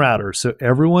 even routers, so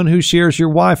everyone who shares your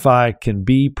Wi-Fi can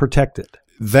be protected.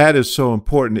 That is so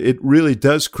important. It really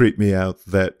does creep me out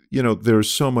that, there's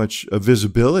so much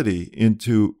visibility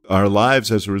into our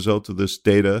lives as a result of this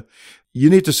data.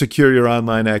 You need to secure your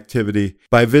online activity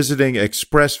by visiting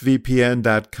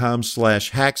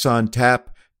expressvpn.com/hacksontap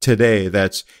today.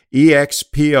 That's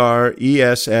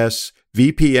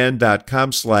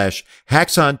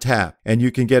expressvpn.com/hacksontap, and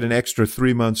you can get an extra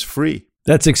 3 months free.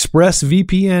 That's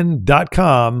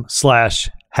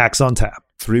expressvpn.com/hacksontap.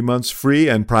 3 months free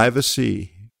and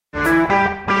privacy.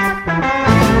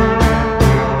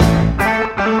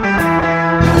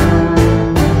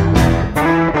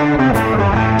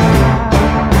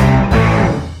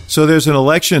 So there's an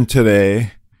election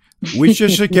today. We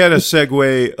should get a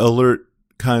Segway alert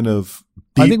kind of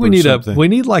beep. I think we need there has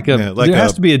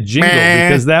to be a jingle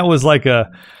because that was like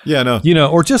a,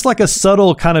 or just like a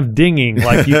subtle kind of dinging,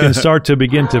 like you can start to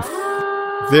begin to.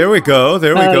 There we go.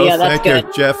 Yeah, Thank you,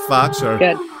 Jeff Fox,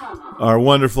 our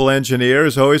wonderful engineer,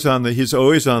 is always on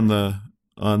the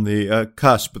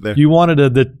cusp there. You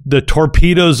wanted the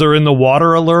torpedoes are in the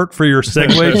water alert for your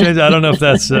Segway change. I don't know if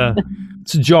that's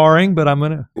it's jarring, but I'm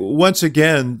gonna. Once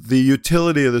again, the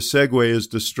utility of the Segway is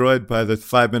destroyed by the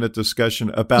 5-minute discussion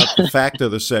about the fact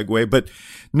of the Segway. But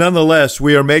nonetheless,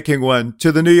 we are making one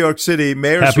to the New York City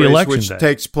mayor's race, which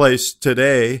takes place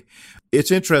today. It's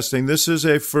interesting. This is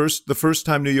the first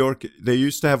time New York. They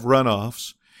used to have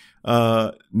runoffs.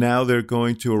 Now they're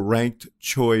going to a ranked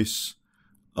choice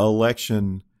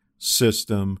election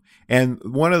system, and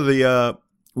one of the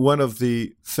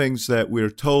things that we're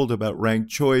told about ranked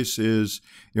choice is,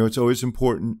 it's always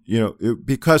important,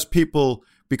 because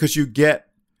you get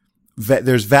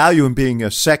there's value in being a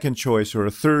second choice or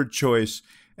a third choice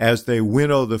as they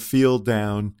winnow the field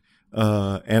down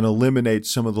and eliminate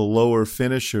some of the lower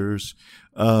finishers.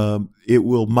 It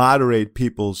will moderate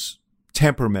people's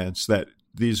temperaments that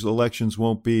these elections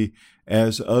won't be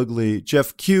as ugly.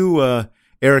 Jeff, cue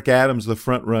Eric Adams, the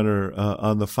front runner,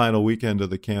 on the final weekend of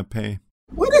the campaign.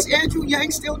 What is Andrew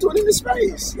Yang still doing in this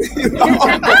race?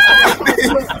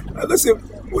 Listen,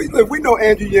 we know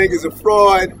Andrew Yang is a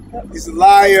fraud. He's a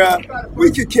liar. We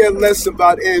could care less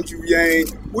about Andrew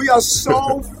Yang. We are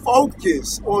so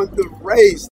focused on the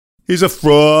race. He's a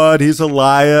fraud. He's a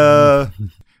liar.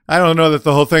 I don't know that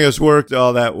the whole thing has worked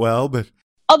all that well, but.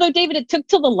 Although, David, it took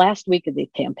till the last week of the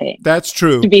campaign. That's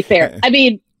true. To be fair. I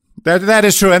mean. That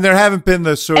is true, and there haven't been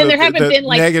the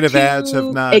negative ads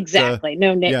have not exactly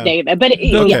negative, but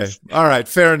okay. Yes. All right,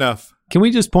 fair enough. Can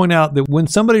we just point out that when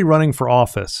somebody running for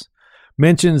office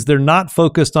mentions they're not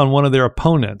focused on one of their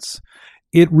opponents,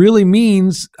 it really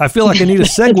means, I feel like I need a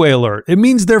Segway alert. It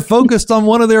means they're focused on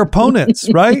one of their opponents,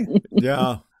 right?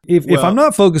 Yeah. If I'm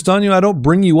not focused on you, I don't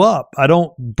bring you up. I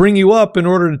don't bring you up in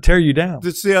order to tear you down.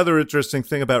 That's the other interesting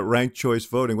thing about ranked choice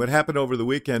voting. What happened over the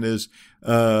weekend is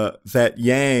that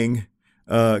Yang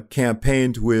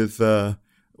campaigned with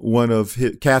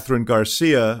Catherine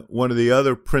Garcia, one of the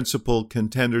other principal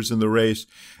contenders in the race,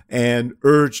 and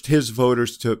urged his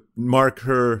voters to mark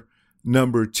her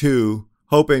number 2,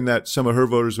 hoping that some of her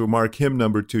voters would mark him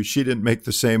number 2. She didn't make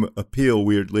the same appeal,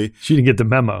 weirdly. She didn't get the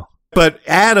memo. But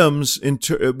Adams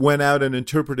went out and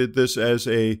interpreted this as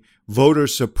a voter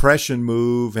suppression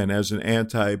move and as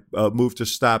an move to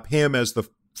stop him as the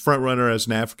front runner as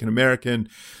an African American.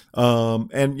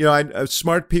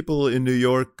 Smart people in New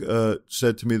York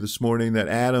said to me this morning that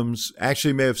Adams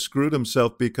actually may have screwed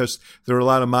himself because there are a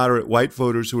lot of moderate white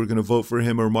voters who are going to vote for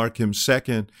him or mark him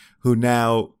second, who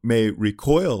now may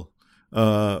recoil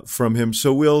from him.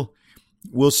 So we'll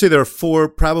see. There are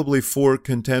probably four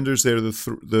contenders there.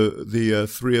 The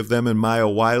three of them, and Maya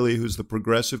Wiley, who's the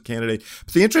progressive candidate.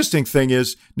 But the interesting thing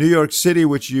is New York City,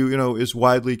 which is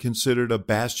widely considered a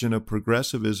bastion of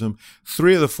progressivism.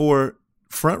 3 of the 4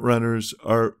 front runners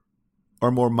are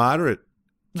more moderate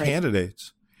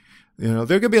candidates. There are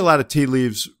going to be a lot of tea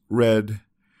leaves read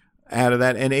out of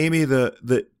that. And Amy,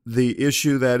 the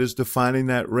issue that is defining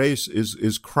that race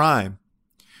is crime.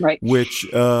 right? Which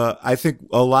I think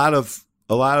a lot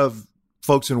of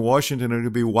folks in Washington are going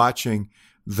to be watching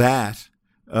that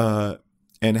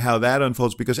and how that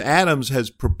unfolds, because Adams has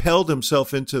propelled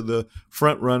himself into the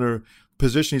front runner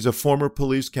position. He's a former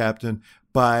police captain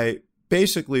by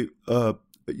basically,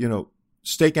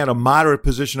 staking out a moderate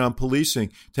position on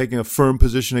policing, taking a firm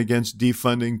position against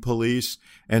defunding police,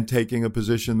 and taking a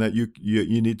position that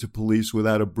you need to police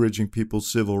without abridging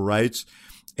people's civil rights,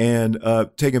 and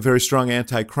taking a very strong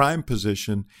anti-crime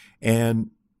position.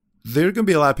 And there are going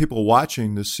to be a lot of people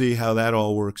watching to see how that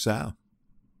all works out.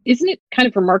 Isn't it kind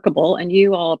of remarkable? And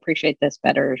you all appreciate this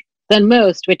better than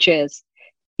most, which is,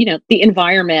 the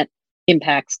environment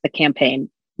impacts the campaign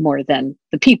more than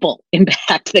the people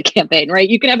impact the campaign, right?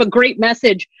 You can have a great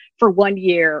message for 1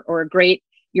 year, or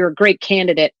you're a great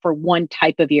candidate for one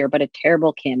type of year, but a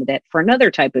terrible candidate for another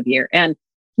type of year. And,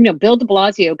 Bill de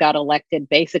Blasio got elected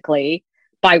basically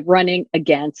by running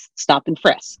against stop and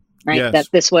frisk, right? Yes. That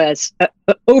this was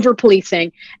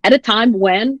over-policing at a time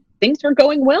when things are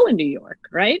going well in New York,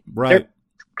 right? Right.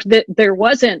 There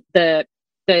wasn't the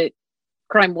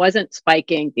crime wasn't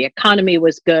spiking. The economy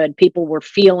was good. People were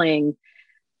feeling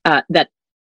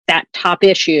that top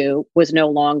issue was no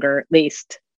longer, at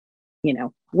least,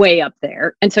 way up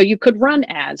there. And so you could run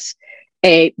as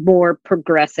a more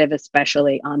progressive,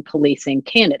 especially on policing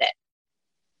candidate.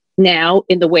 Now,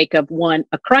 in the wake of one,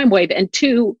 a crime wave, and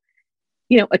two,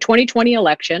 a 2020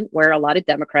 election where a lot of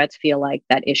Democrats feel like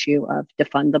that issue of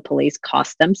defund the police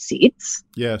cost them seats.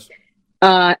 Yes.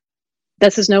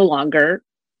 This is no longer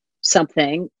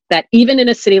something that, even in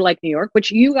a city like New York,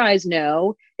 which you guys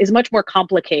know is much more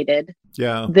complicated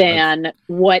than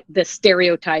what the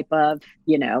stereotype of,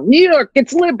 New York,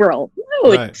 it's liberal.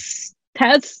 No, right. It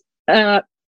has,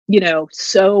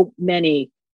 so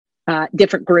many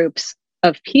different groups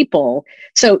of people.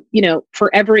 So,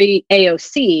 for every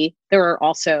AOC, there are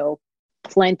also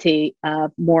plenty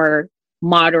of more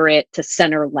moderate to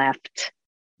center left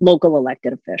local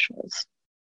elected officials.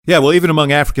 Yeah, well, even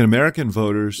among African American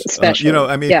voters, especially,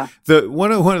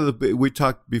 one of the we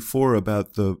talked before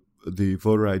about the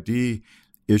voter ID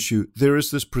issue. There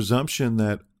is this presumption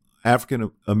that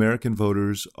African American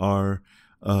voters are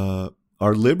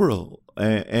liberal,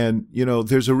 and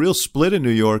there's a real split in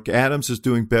New York. Adams is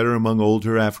doing better among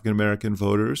older African American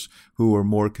voters who are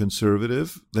more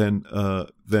conservative than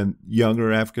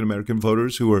younger African American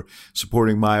voters who are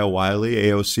supporting Maya Wiley,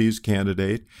 AOC's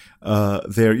candidate.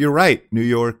 You're right. New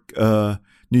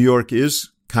York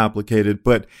is complicated,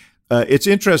 but it's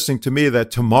interesting to me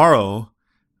that tomorrow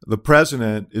the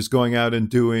president is going out and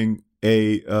doing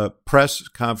a press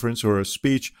conference or a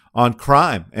speech on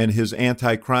crime and his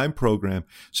anti-crime program.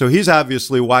 So he's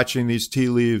obviously watching these tea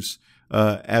leaves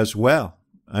as well.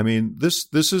 I mean, this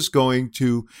is going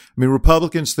to.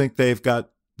 Republicans think they've got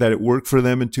that it worked for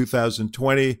them in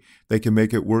 2020. They can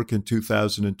make it work in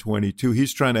 2022.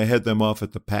 He's trying to head them off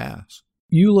at the pass.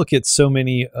 You look at so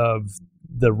many of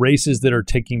the races that are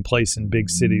taking place in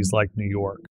big cities like New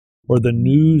York, or the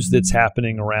news that's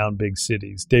happening around big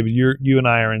cities. David, you and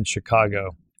I are in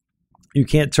Chicago. You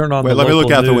can't turn on the local news. Let me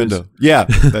look out the window. Yeah,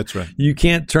 that's right. You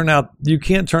can't turn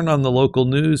on the local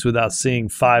news without seeing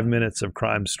 5 minutes of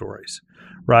crime stories,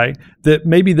 right? That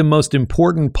maybe the most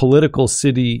important political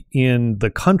city in the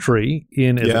country,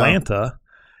 in Atlanta,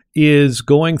 is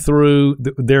going through.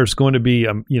 There's going to be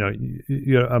a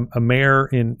mayor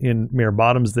in Mayor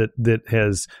Bottoms that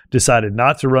has decided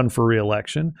not to run for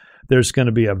re-election. There's going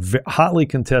to be a hotly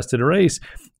contested race,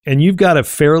 and you've got a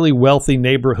fairly wealthy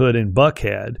neighborhood in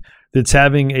Buckhead that's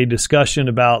having a discussion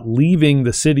about leaving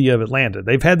the city of Atlanta.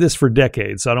 They've had this for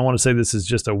decades, so I don't want to say this is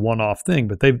just a one-off thing,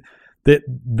 but this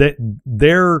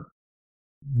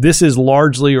is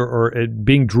largely or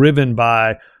being driven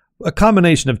by a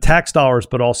combination of tax dollars,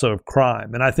 but also of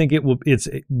crime. And I think it's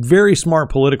very smart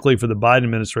politically for the Biden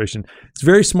administration. It's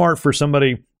very smart for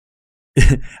somebody.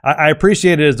 I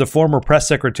appreciate it as a former press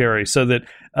secretary, so that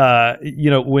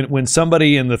when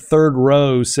somebody in the third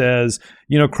row says,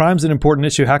 crime's an important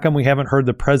issue, how come we haven't heard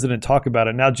the president talk about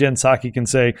it? Now Jen Psaki can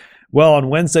say, well, on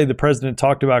Wednesday the president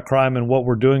talked about crime and what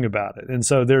we're doing about it. And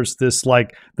so there's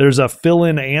a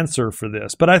fill-in answer for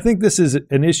this. But I think this is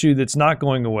an issue that's not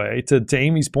going away. To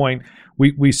Amy's point,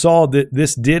 we saw that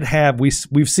this did have,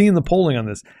 we've seen the polling on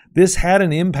this. This had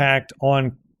an impact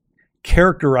on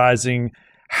characterizing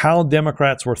how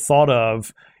Democrats were thought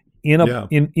of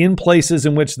in places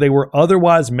in which they were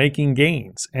otherwise making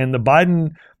gains. And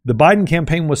the Biden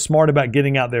campaign was smart about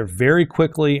getting out there very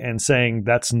quickly and saying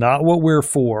that's not what we're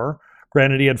for.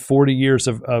 Granted, he had 40 years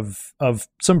of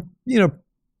some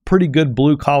pretty good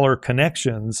blue collar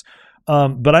connections,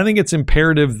 but I think it's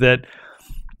imperative that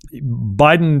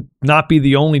Biden not be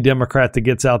the only Democrat that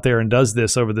gets out there and does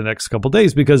this over the next couple of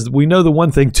days, because we know the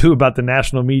one thing too about the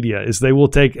national media is they will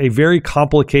take a very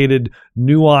complicated,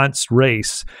 nuanced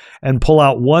race and pull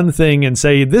out one thing and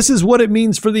say, this is what it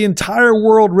means for the entire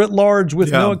world writ large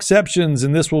with no exceptions.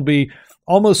 And this will be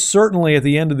almost certainly at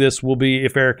the end of this will be,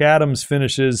 if Eric Adams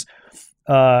finishes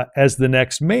as the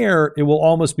next mayor, it will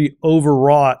almost be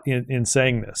overwrought in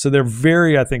saying this. So they're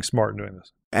very, I think, smart in doing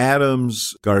this.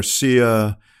 Adams,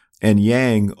 Garcia, and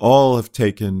Yang all have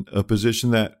taken a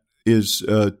position that is,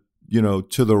 to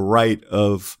the right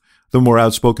of the more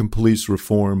outspoken police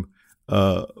reform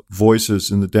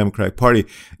voices in the Democratic Party.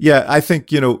 Yeah, I think,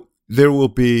 there will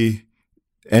be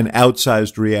an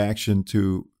outsized reaction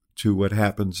to what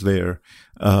happens there,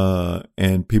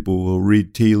 and people will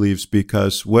read tea leaves,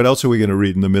 because what else are we going to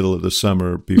read in the middle of the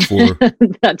summer before?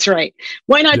 That's right.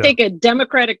 Why not take a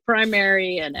Democratic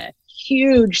primary in a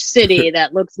huge city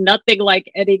that looks nothing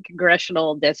like any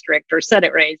congressional district or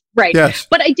Senate race? Right. Yes.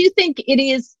 But I do think it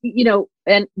is,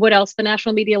 and what else the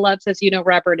national media loves, as you know,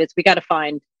 Robert, is we got to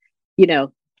find,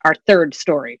 our third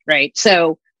story, right?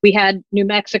 So we had New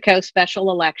Mexico special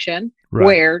election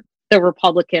where the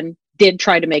Republican did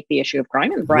try to make the issue of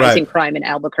crime and rising crime in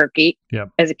Albuquerque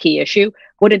as a key issue.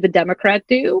 What did the Democrat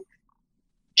do?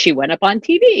 She went up on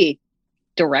TV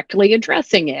directly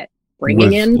addressing it,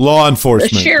 bringing in law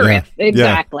enforcement, the sheriff. Yeah.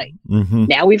 Exactly. Yeah. Mm-hmm.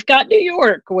 Now we've got New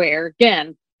York, where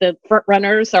again the front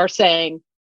runners are saying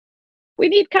we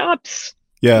need cops.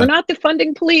 Yeah. We're not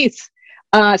defunding police.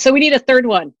 So we need a third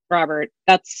one, Robert.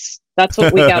 That's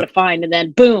what we got to find. And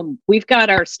then boom, we've got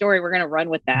our story. We're going to run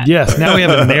with that. Yes. Now we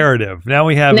have a narrative. Now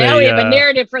we have a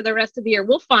narrative for the rest of the year.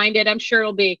 We'll find it. I'm sure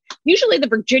it'll be usually the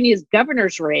Virginia's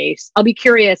governor's race. I'll be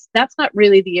curious. That's not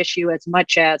really the issue as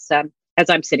much as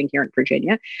I'm sitting here in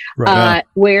Virginia,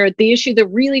 where the issue they're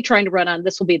really trying to run on,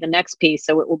 this will be the next piece.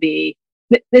 So it will be,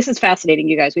 this is fascinating,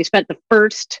 you guys. We spent the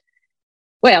first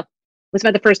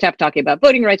half talking about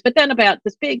voting rights, but then about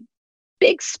this big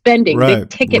spending,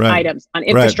 big ticket items on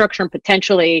infrastructure and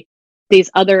potentially these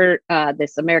other,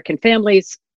 this American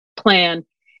Families Plan.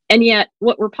 And yet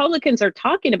what Republicans are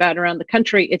talking about around the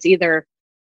country, it's either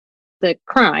the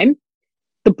crime,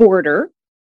 the border,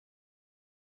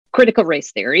 critical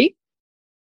race theory,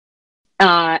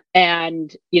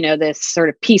 and, this sort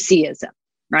of PCism,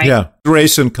 right? Yeah,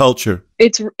 race and culture.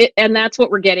 And that's what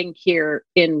we're getting here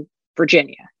in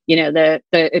Virginia.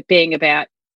 It being about,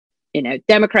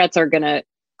 Democrats are going to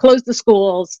close the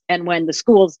schools, and when the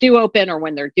schools do open or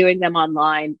when they're doing them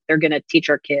online, they're going to teach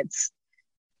our kids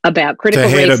about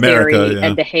critical race theory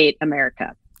and to hate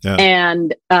America. Yeah.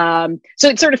 And so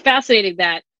it's sort of fascinating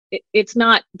that it's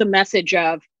not the message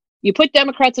of you put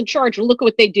Democrats in charge and look at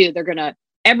what they do.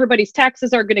 Everybody's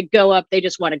taxes are going to go up. They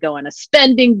just want to go on a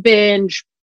spending binge.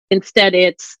 Instead,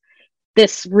 it's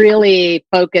this really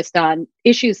focused on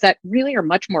issues that really are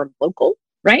much more local,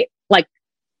 right? Like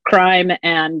crime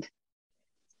and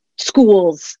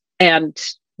schools, and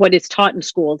what is taught in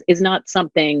schools is not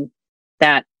something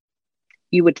that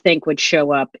you would think would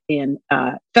show up in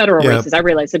federal races. I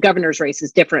realize the governor's race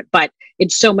is different, but in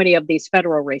so many of these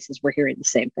federal races, we're hearing the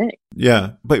same thing.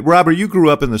 Yeah. But Robert, you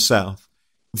grew up in the South.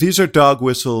 These are dog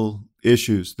whistle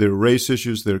issues. They're race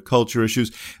issues. They're culture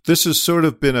issues. This has sort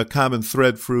of been a common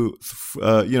thread through,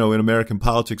 in American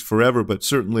politics forever, but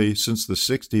certainly since the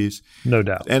 60s. No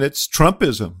doubt. And it's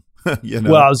Trumpism.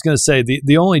 Well, I was going to say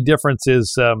the only difference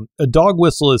is a dog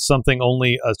whistle is something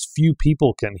only a few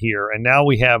people can hear. And now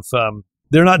we have,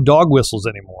 they're not dog whistles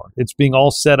anymore. It's being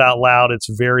all said out loud. It's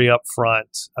very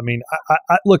upfront. I mean,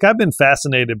 look, I've been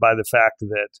fascinated by the fact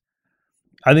that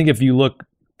I think if you look,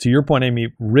 to your point, Amy,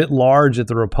 writ large at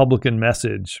the Republican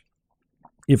message,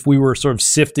 if we were sort of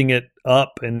sifting it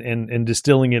up and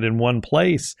distilling it in one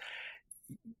place,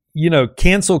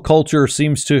 cancel culture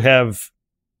seems to have,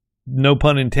 no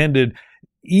pun intended,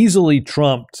 easily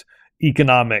trumped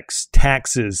economics,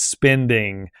 taxes,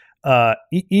 spending,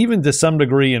 even to some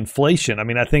degree inflation. I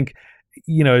mean, I think,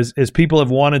 as people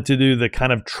have wanted to do the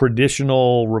kind of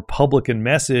traditional Republican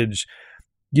message,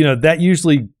 that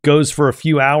usually goes for a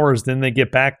few hours. Then they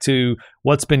get back to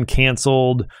what's been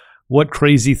canceled, what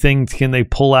crazy things can they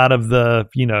pull out of the,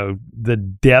 the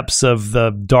depths of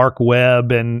the dark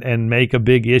web and make a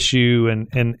big issue.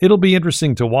 And it'll be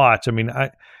interesting to watch. I mean, I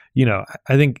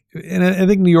think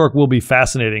New York will be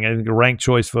fascinating. I think ranked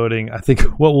choice voting. I think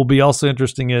what will be also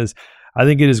interesting is I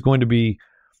think it is going to be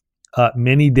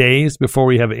many days before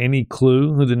we have any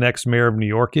clue who the next mayor of New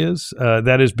York is.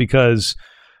 That is because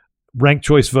ranked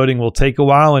choice voting will take a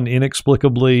while, and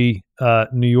inexplicably,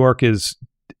 New York is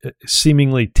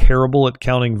seemingly terrible at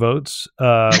counting votes,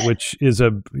 which is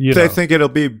They think it'll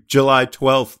be July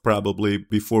 12th probably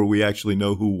before we actually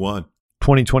know who won.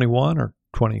 2021 or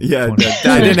 20? Yeah,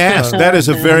 I didn't ask. That is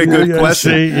a very good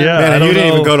question. See, yeah, man, you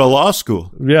didn't even go to law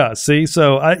school. Yeah, see,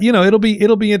 so it'll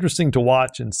be interesting to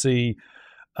watch and see,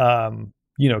 kind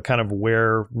of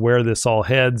where this all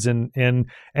heads and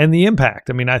the impact.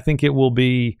 I mean, I think it will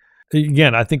be.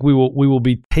 Again, I think we will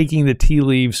be taking the tea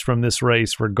leaves from this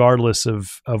race, regardless of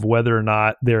whether or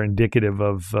not they're indicative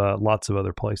of lots of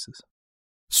other places.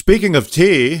 Speaking of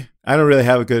tea, I don't really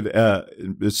have a good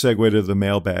segue to the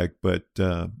mailbag, but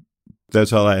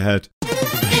that's all I had.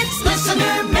 It's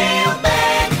listener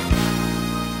mailbag.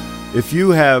 If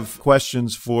you have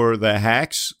questions for the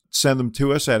hacks, send them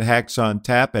to us at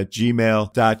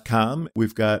hacksontap@gmail.com.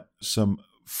 We've got some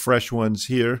fresh ones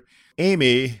here.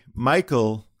 Amy,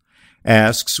 Michael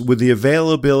asks, with the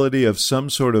availability of some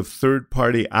sort of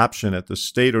third-party option at the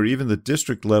state or even the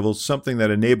district level, something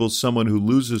that enables someone who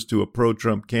loses to a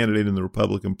pro-Trump candidate in the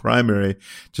Republican primary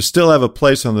to still have a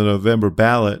place on the November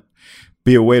ballot,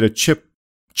 be a way to chip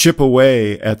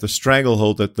away at the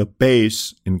stranglehold that the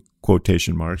base, in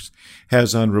quotation marks,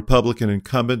 has on Republican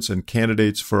incumbents and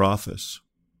candidates for office?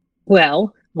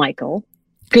 Well, Michael,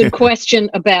 good question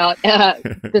about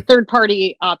the third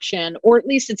party option, or at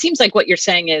least it seems like what you're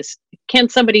saying is, can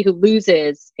somebody who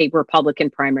loses a Republican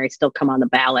primary still come on the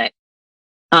ballot?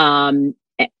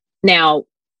 Now,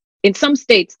 in some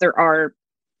states, there are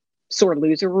sore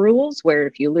loser rules where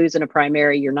if you lose in a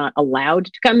primary, you're not allowed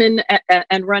to come in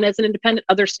and run as an independent.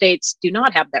 Other states do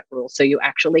not have that rule. So you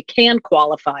actually can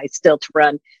qualify still to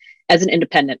run as an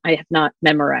independent. I have not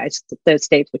memorized those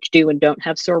states which do and don't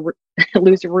have sore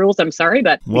loser rules. I'm sorry,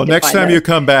 but well, next time you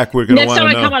come back, we're going to want to know.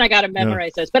 Next time I come on, I got to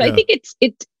memorize those. But I think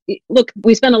look,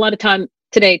 we spent a lot of time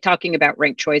today talking about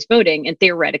ranked choice voting, and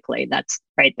theoretically, that's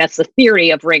right. That's the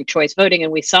theory of ranked choice voting,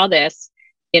 and we saw this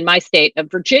in my state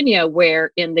of Virginia,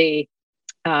 where in the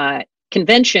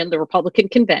convention, the Republican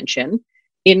convention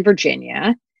in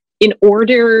Virginia, in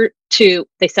order to,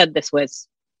 they said this was,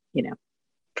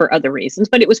 for other reasons,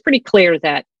 but it was pretty clear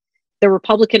that the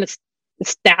Republican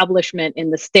establishment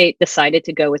in the state decided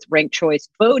to go with ranked choice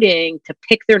voting to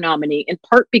pick their nominee, in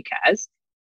part because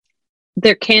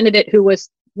their candidate, who was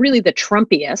really the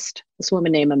Trumpiest, this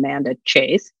woman named Amanda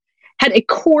Chase, had a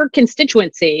core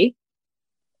constituency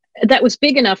that was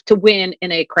big enough to win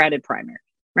in a crowded primary,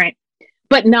 right?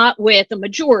 But not with a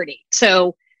majority.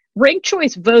 So ranked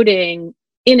choice voting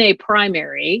in a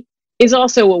primary is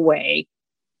also a way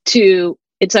to,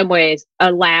 in some ways,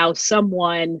 allow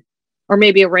someone, or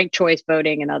maybe a ranked choice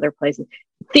voting in other places,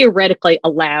 theoretically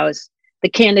allows the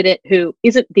candidate who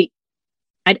isn't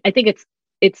I think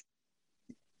it's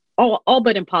all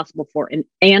but impossible for an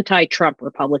anti-Trump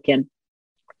Republican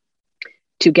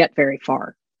to get very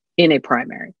far in a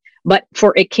primary. But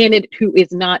for a candidate who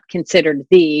is not considered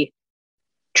the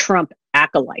Trump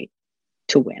acolyte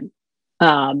to win,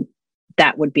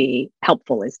 that would be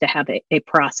helpful, is to have a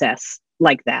process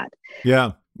like that.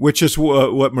 Yeah, which is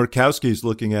what Murkowski's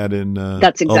looking at in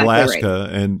That's exactly Alaska,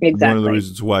 right. and Exactly. one of the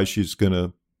reasons why she's going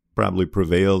to probably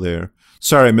prevail there.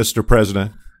 Sorry, Mr.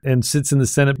 President. And sits in the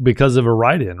Senate because of a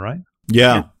write-in, right?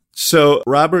 Yeah. So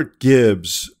Robert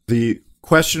Gibbs, the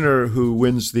questioner who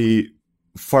wins the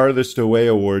farthest away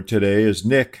award today, is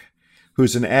Nick,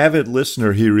 who's an avid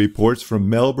listener, he reports, from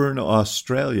Melbourne,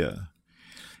 Australia.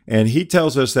 And he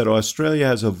tells us that Australia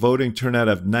has a voting turnout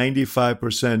of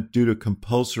 95% due to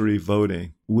compulsory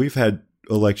voting. We've had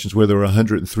elections where there were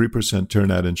 103%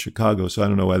 turnout in Chicago, so I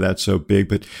don't know why that's so big,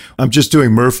 but I'm just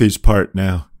doing Murphy's part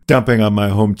now, dumping on my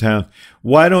hometown.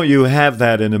 Why don't you have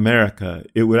that in America?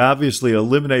 It would obviously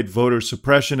eliminate voter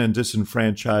suppression and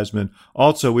disenfranchisement.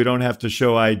 Also, we don't have to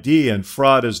show ID, and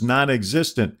fraud is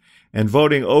non-existent, and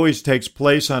voting always takes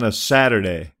place on a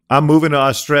Saturday. I'm moving to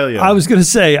Australia. I was going to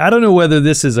say, I don't know whether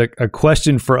this is a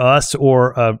question for us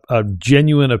or a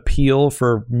genuine appeal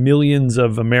for millions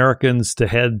of Americans to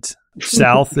head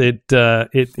south. It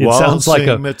sounds like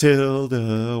a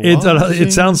Matilda.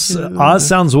 It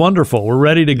sounds wonderful. We're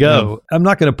ready to go. Yeah. I'm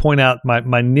not going to point out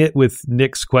my nit with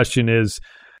Nick's question is,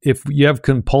 if you have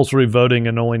compulsory voting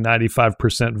and only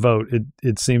 95% vote,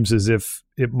 it seems as if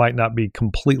it might not be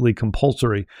completely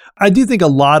compulsory. I do think a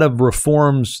lot of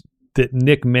reforms that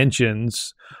Nick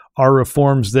mentions are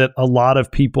reforms that a lot of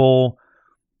people,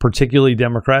 particularly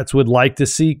Democrats, would like to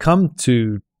see come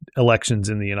to elections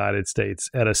in the United States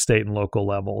at a state and local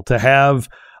level, to have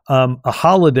a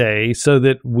holiday so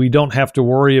that we don't have to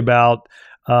worry about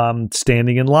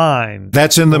standing in line.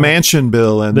 That's in the Manchin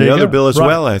bill and There the you other go. bill as Right.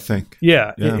 well, I think.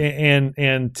 Yeah. Yeah.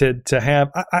 And to have,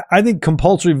 I think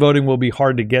compulsory voting will be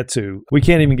hard to get to. We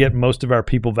can't even get most of our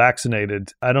people vaccinated.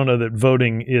 I don't know that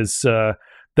voting is,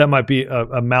 that might be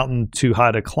a mountain too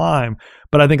high to climb.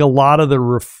 But I think a lot of the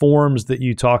reforms that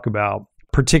you talk about,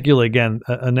 particularly, again,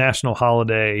 a national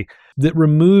holiday that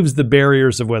removes the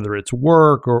barriers of whether it's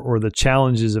work or the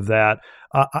challenges of that,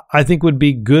 I think would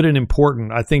be good and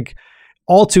important. I think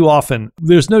all too often,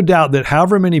 there's no doubt that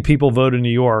however many people vote in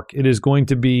New York, it is going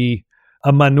to be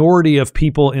a minority of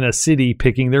people in a city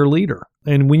picking their leader.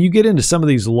 And when you get into some of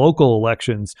these local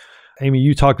elections, Amy,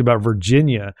 you talked about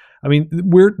Virginia. I mean,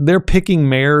 they're picking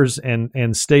mayors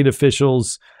and state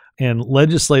officials and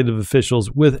legislative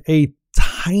officials with a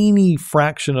tiny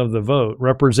fraction of the vote,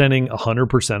 representing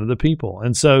 100% of the people.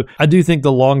 And so I do think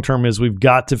the long term is we've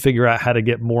got to figure out how to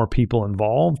get more people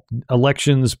involved.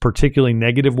 Elections, particularly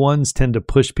negative ones, tend to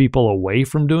push people away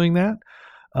from doing that.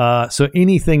 So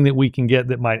anything that we can get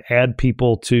that might add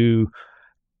people to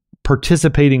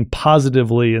participating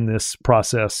positively in this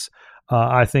process,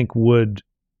 I think would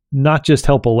not just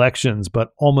help elections,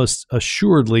 but almost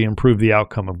assuredly improve the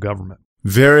outcome of government.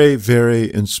 Very,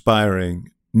 very inspiring.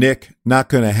 Nick, not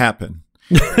going to happen.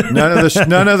 None of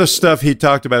the stuff he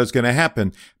talked about is going to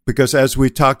happen because, as we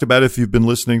talked about, if you've been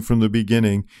listening from the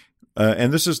beginning,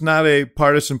 and this is not a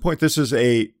partisan point, this is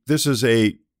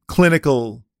a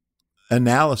clinical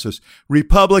analysis.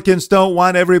 Republicans don't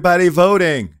want everybody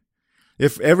voting.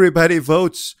 If everybody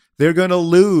votes, they're going to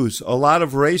lose a lot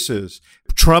of races.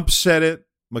 Trump said it.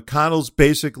 McConnell's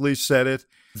basically said it.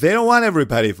 They don't want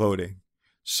everybody voting.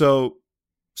 So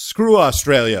screw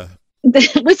Australia.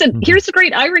 Listen, here's the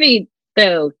great irony,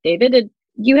 though, David.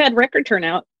 You had record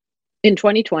turnout in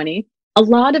 2020. A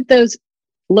lot of those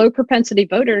low propensity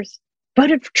voters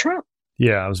voted for Trump.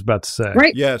 Yeah, I was about to say.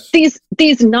 Right? Yes.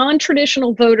 These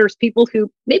non-traditional voters, people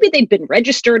who maybe they'd been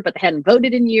registered, but they hadn't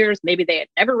voted in years. Maybe they had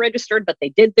never registered, but they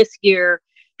did this year.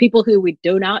 People who we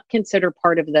do not consider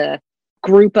part of the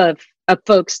group of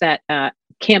folks that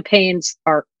campaigns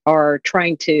are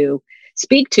trying to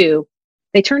speak to.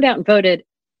 They turned out and voted.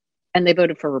 And they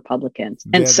voted for Republicans.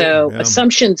 And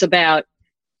assumptions about,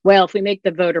 well, if we make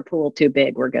the voter pool too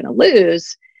big, we're going to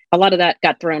lose. A lot of that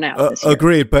got thrown out this year.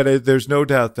 Agreed. But there's no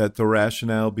doubt that the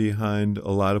rationale behind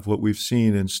a lot of what we've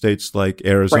seen in states like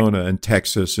Arizona and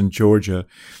Texas and Georgia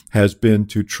has been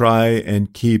to try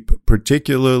and keep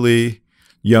particularly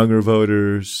younger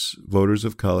voters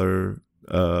of color,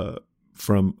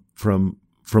 from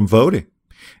voting.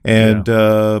 And,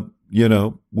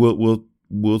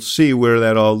 we'll see where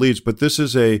that all leads, but this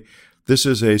is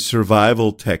a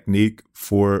survival technique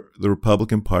for the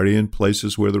Republican Party in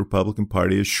places where the Republican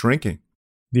Party is shrinking.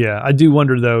 Yeah, I do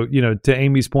wonder though, to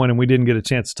Amy's point, and we didn't get a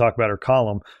chance to talk about her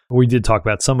column. We did talk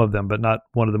about some of them, but not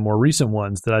one of the more recent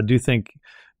ones that I do think.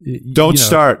 Don't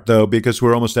start though, because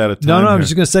we're almost out of time. No, here. I'm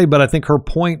just going to say, but I think her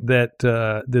point that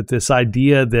this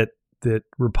idea that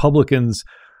Republicans.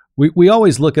 We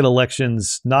always look at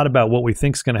elections not about what we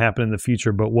think is going to happen in the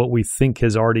future, but what we think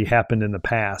has already happened in the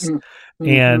past,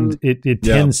 and it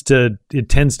tends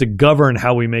to govern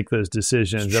how we make those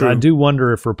decisions. And I do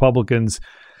wonder if Republicans,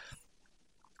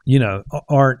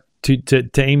 aren't to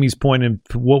Amy's point and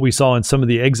what we saw in some of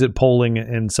the exit polling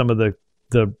and some of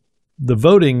the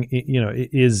voting,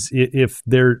 is if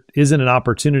there isn't an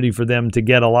opportunity for them to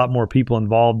get a lot more people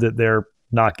involved, that they're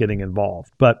not getting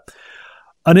involved. But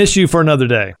an issue for another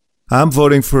day. I'm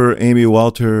voting for Amy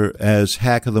Walter as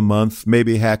Hack of the Month,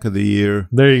 maybe Hack of the Year.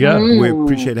 There you go. We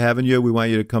appreciate having you. We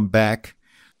want you to come back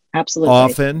absolutely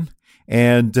often.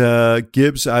 And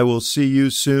Gibbs, I will see you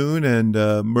soon. And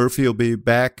Murphy will be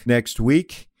back next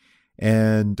week.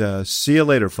 And see you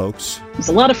later, folks. It was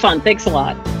a lot of fun. Thanks a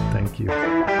lot. Thank you.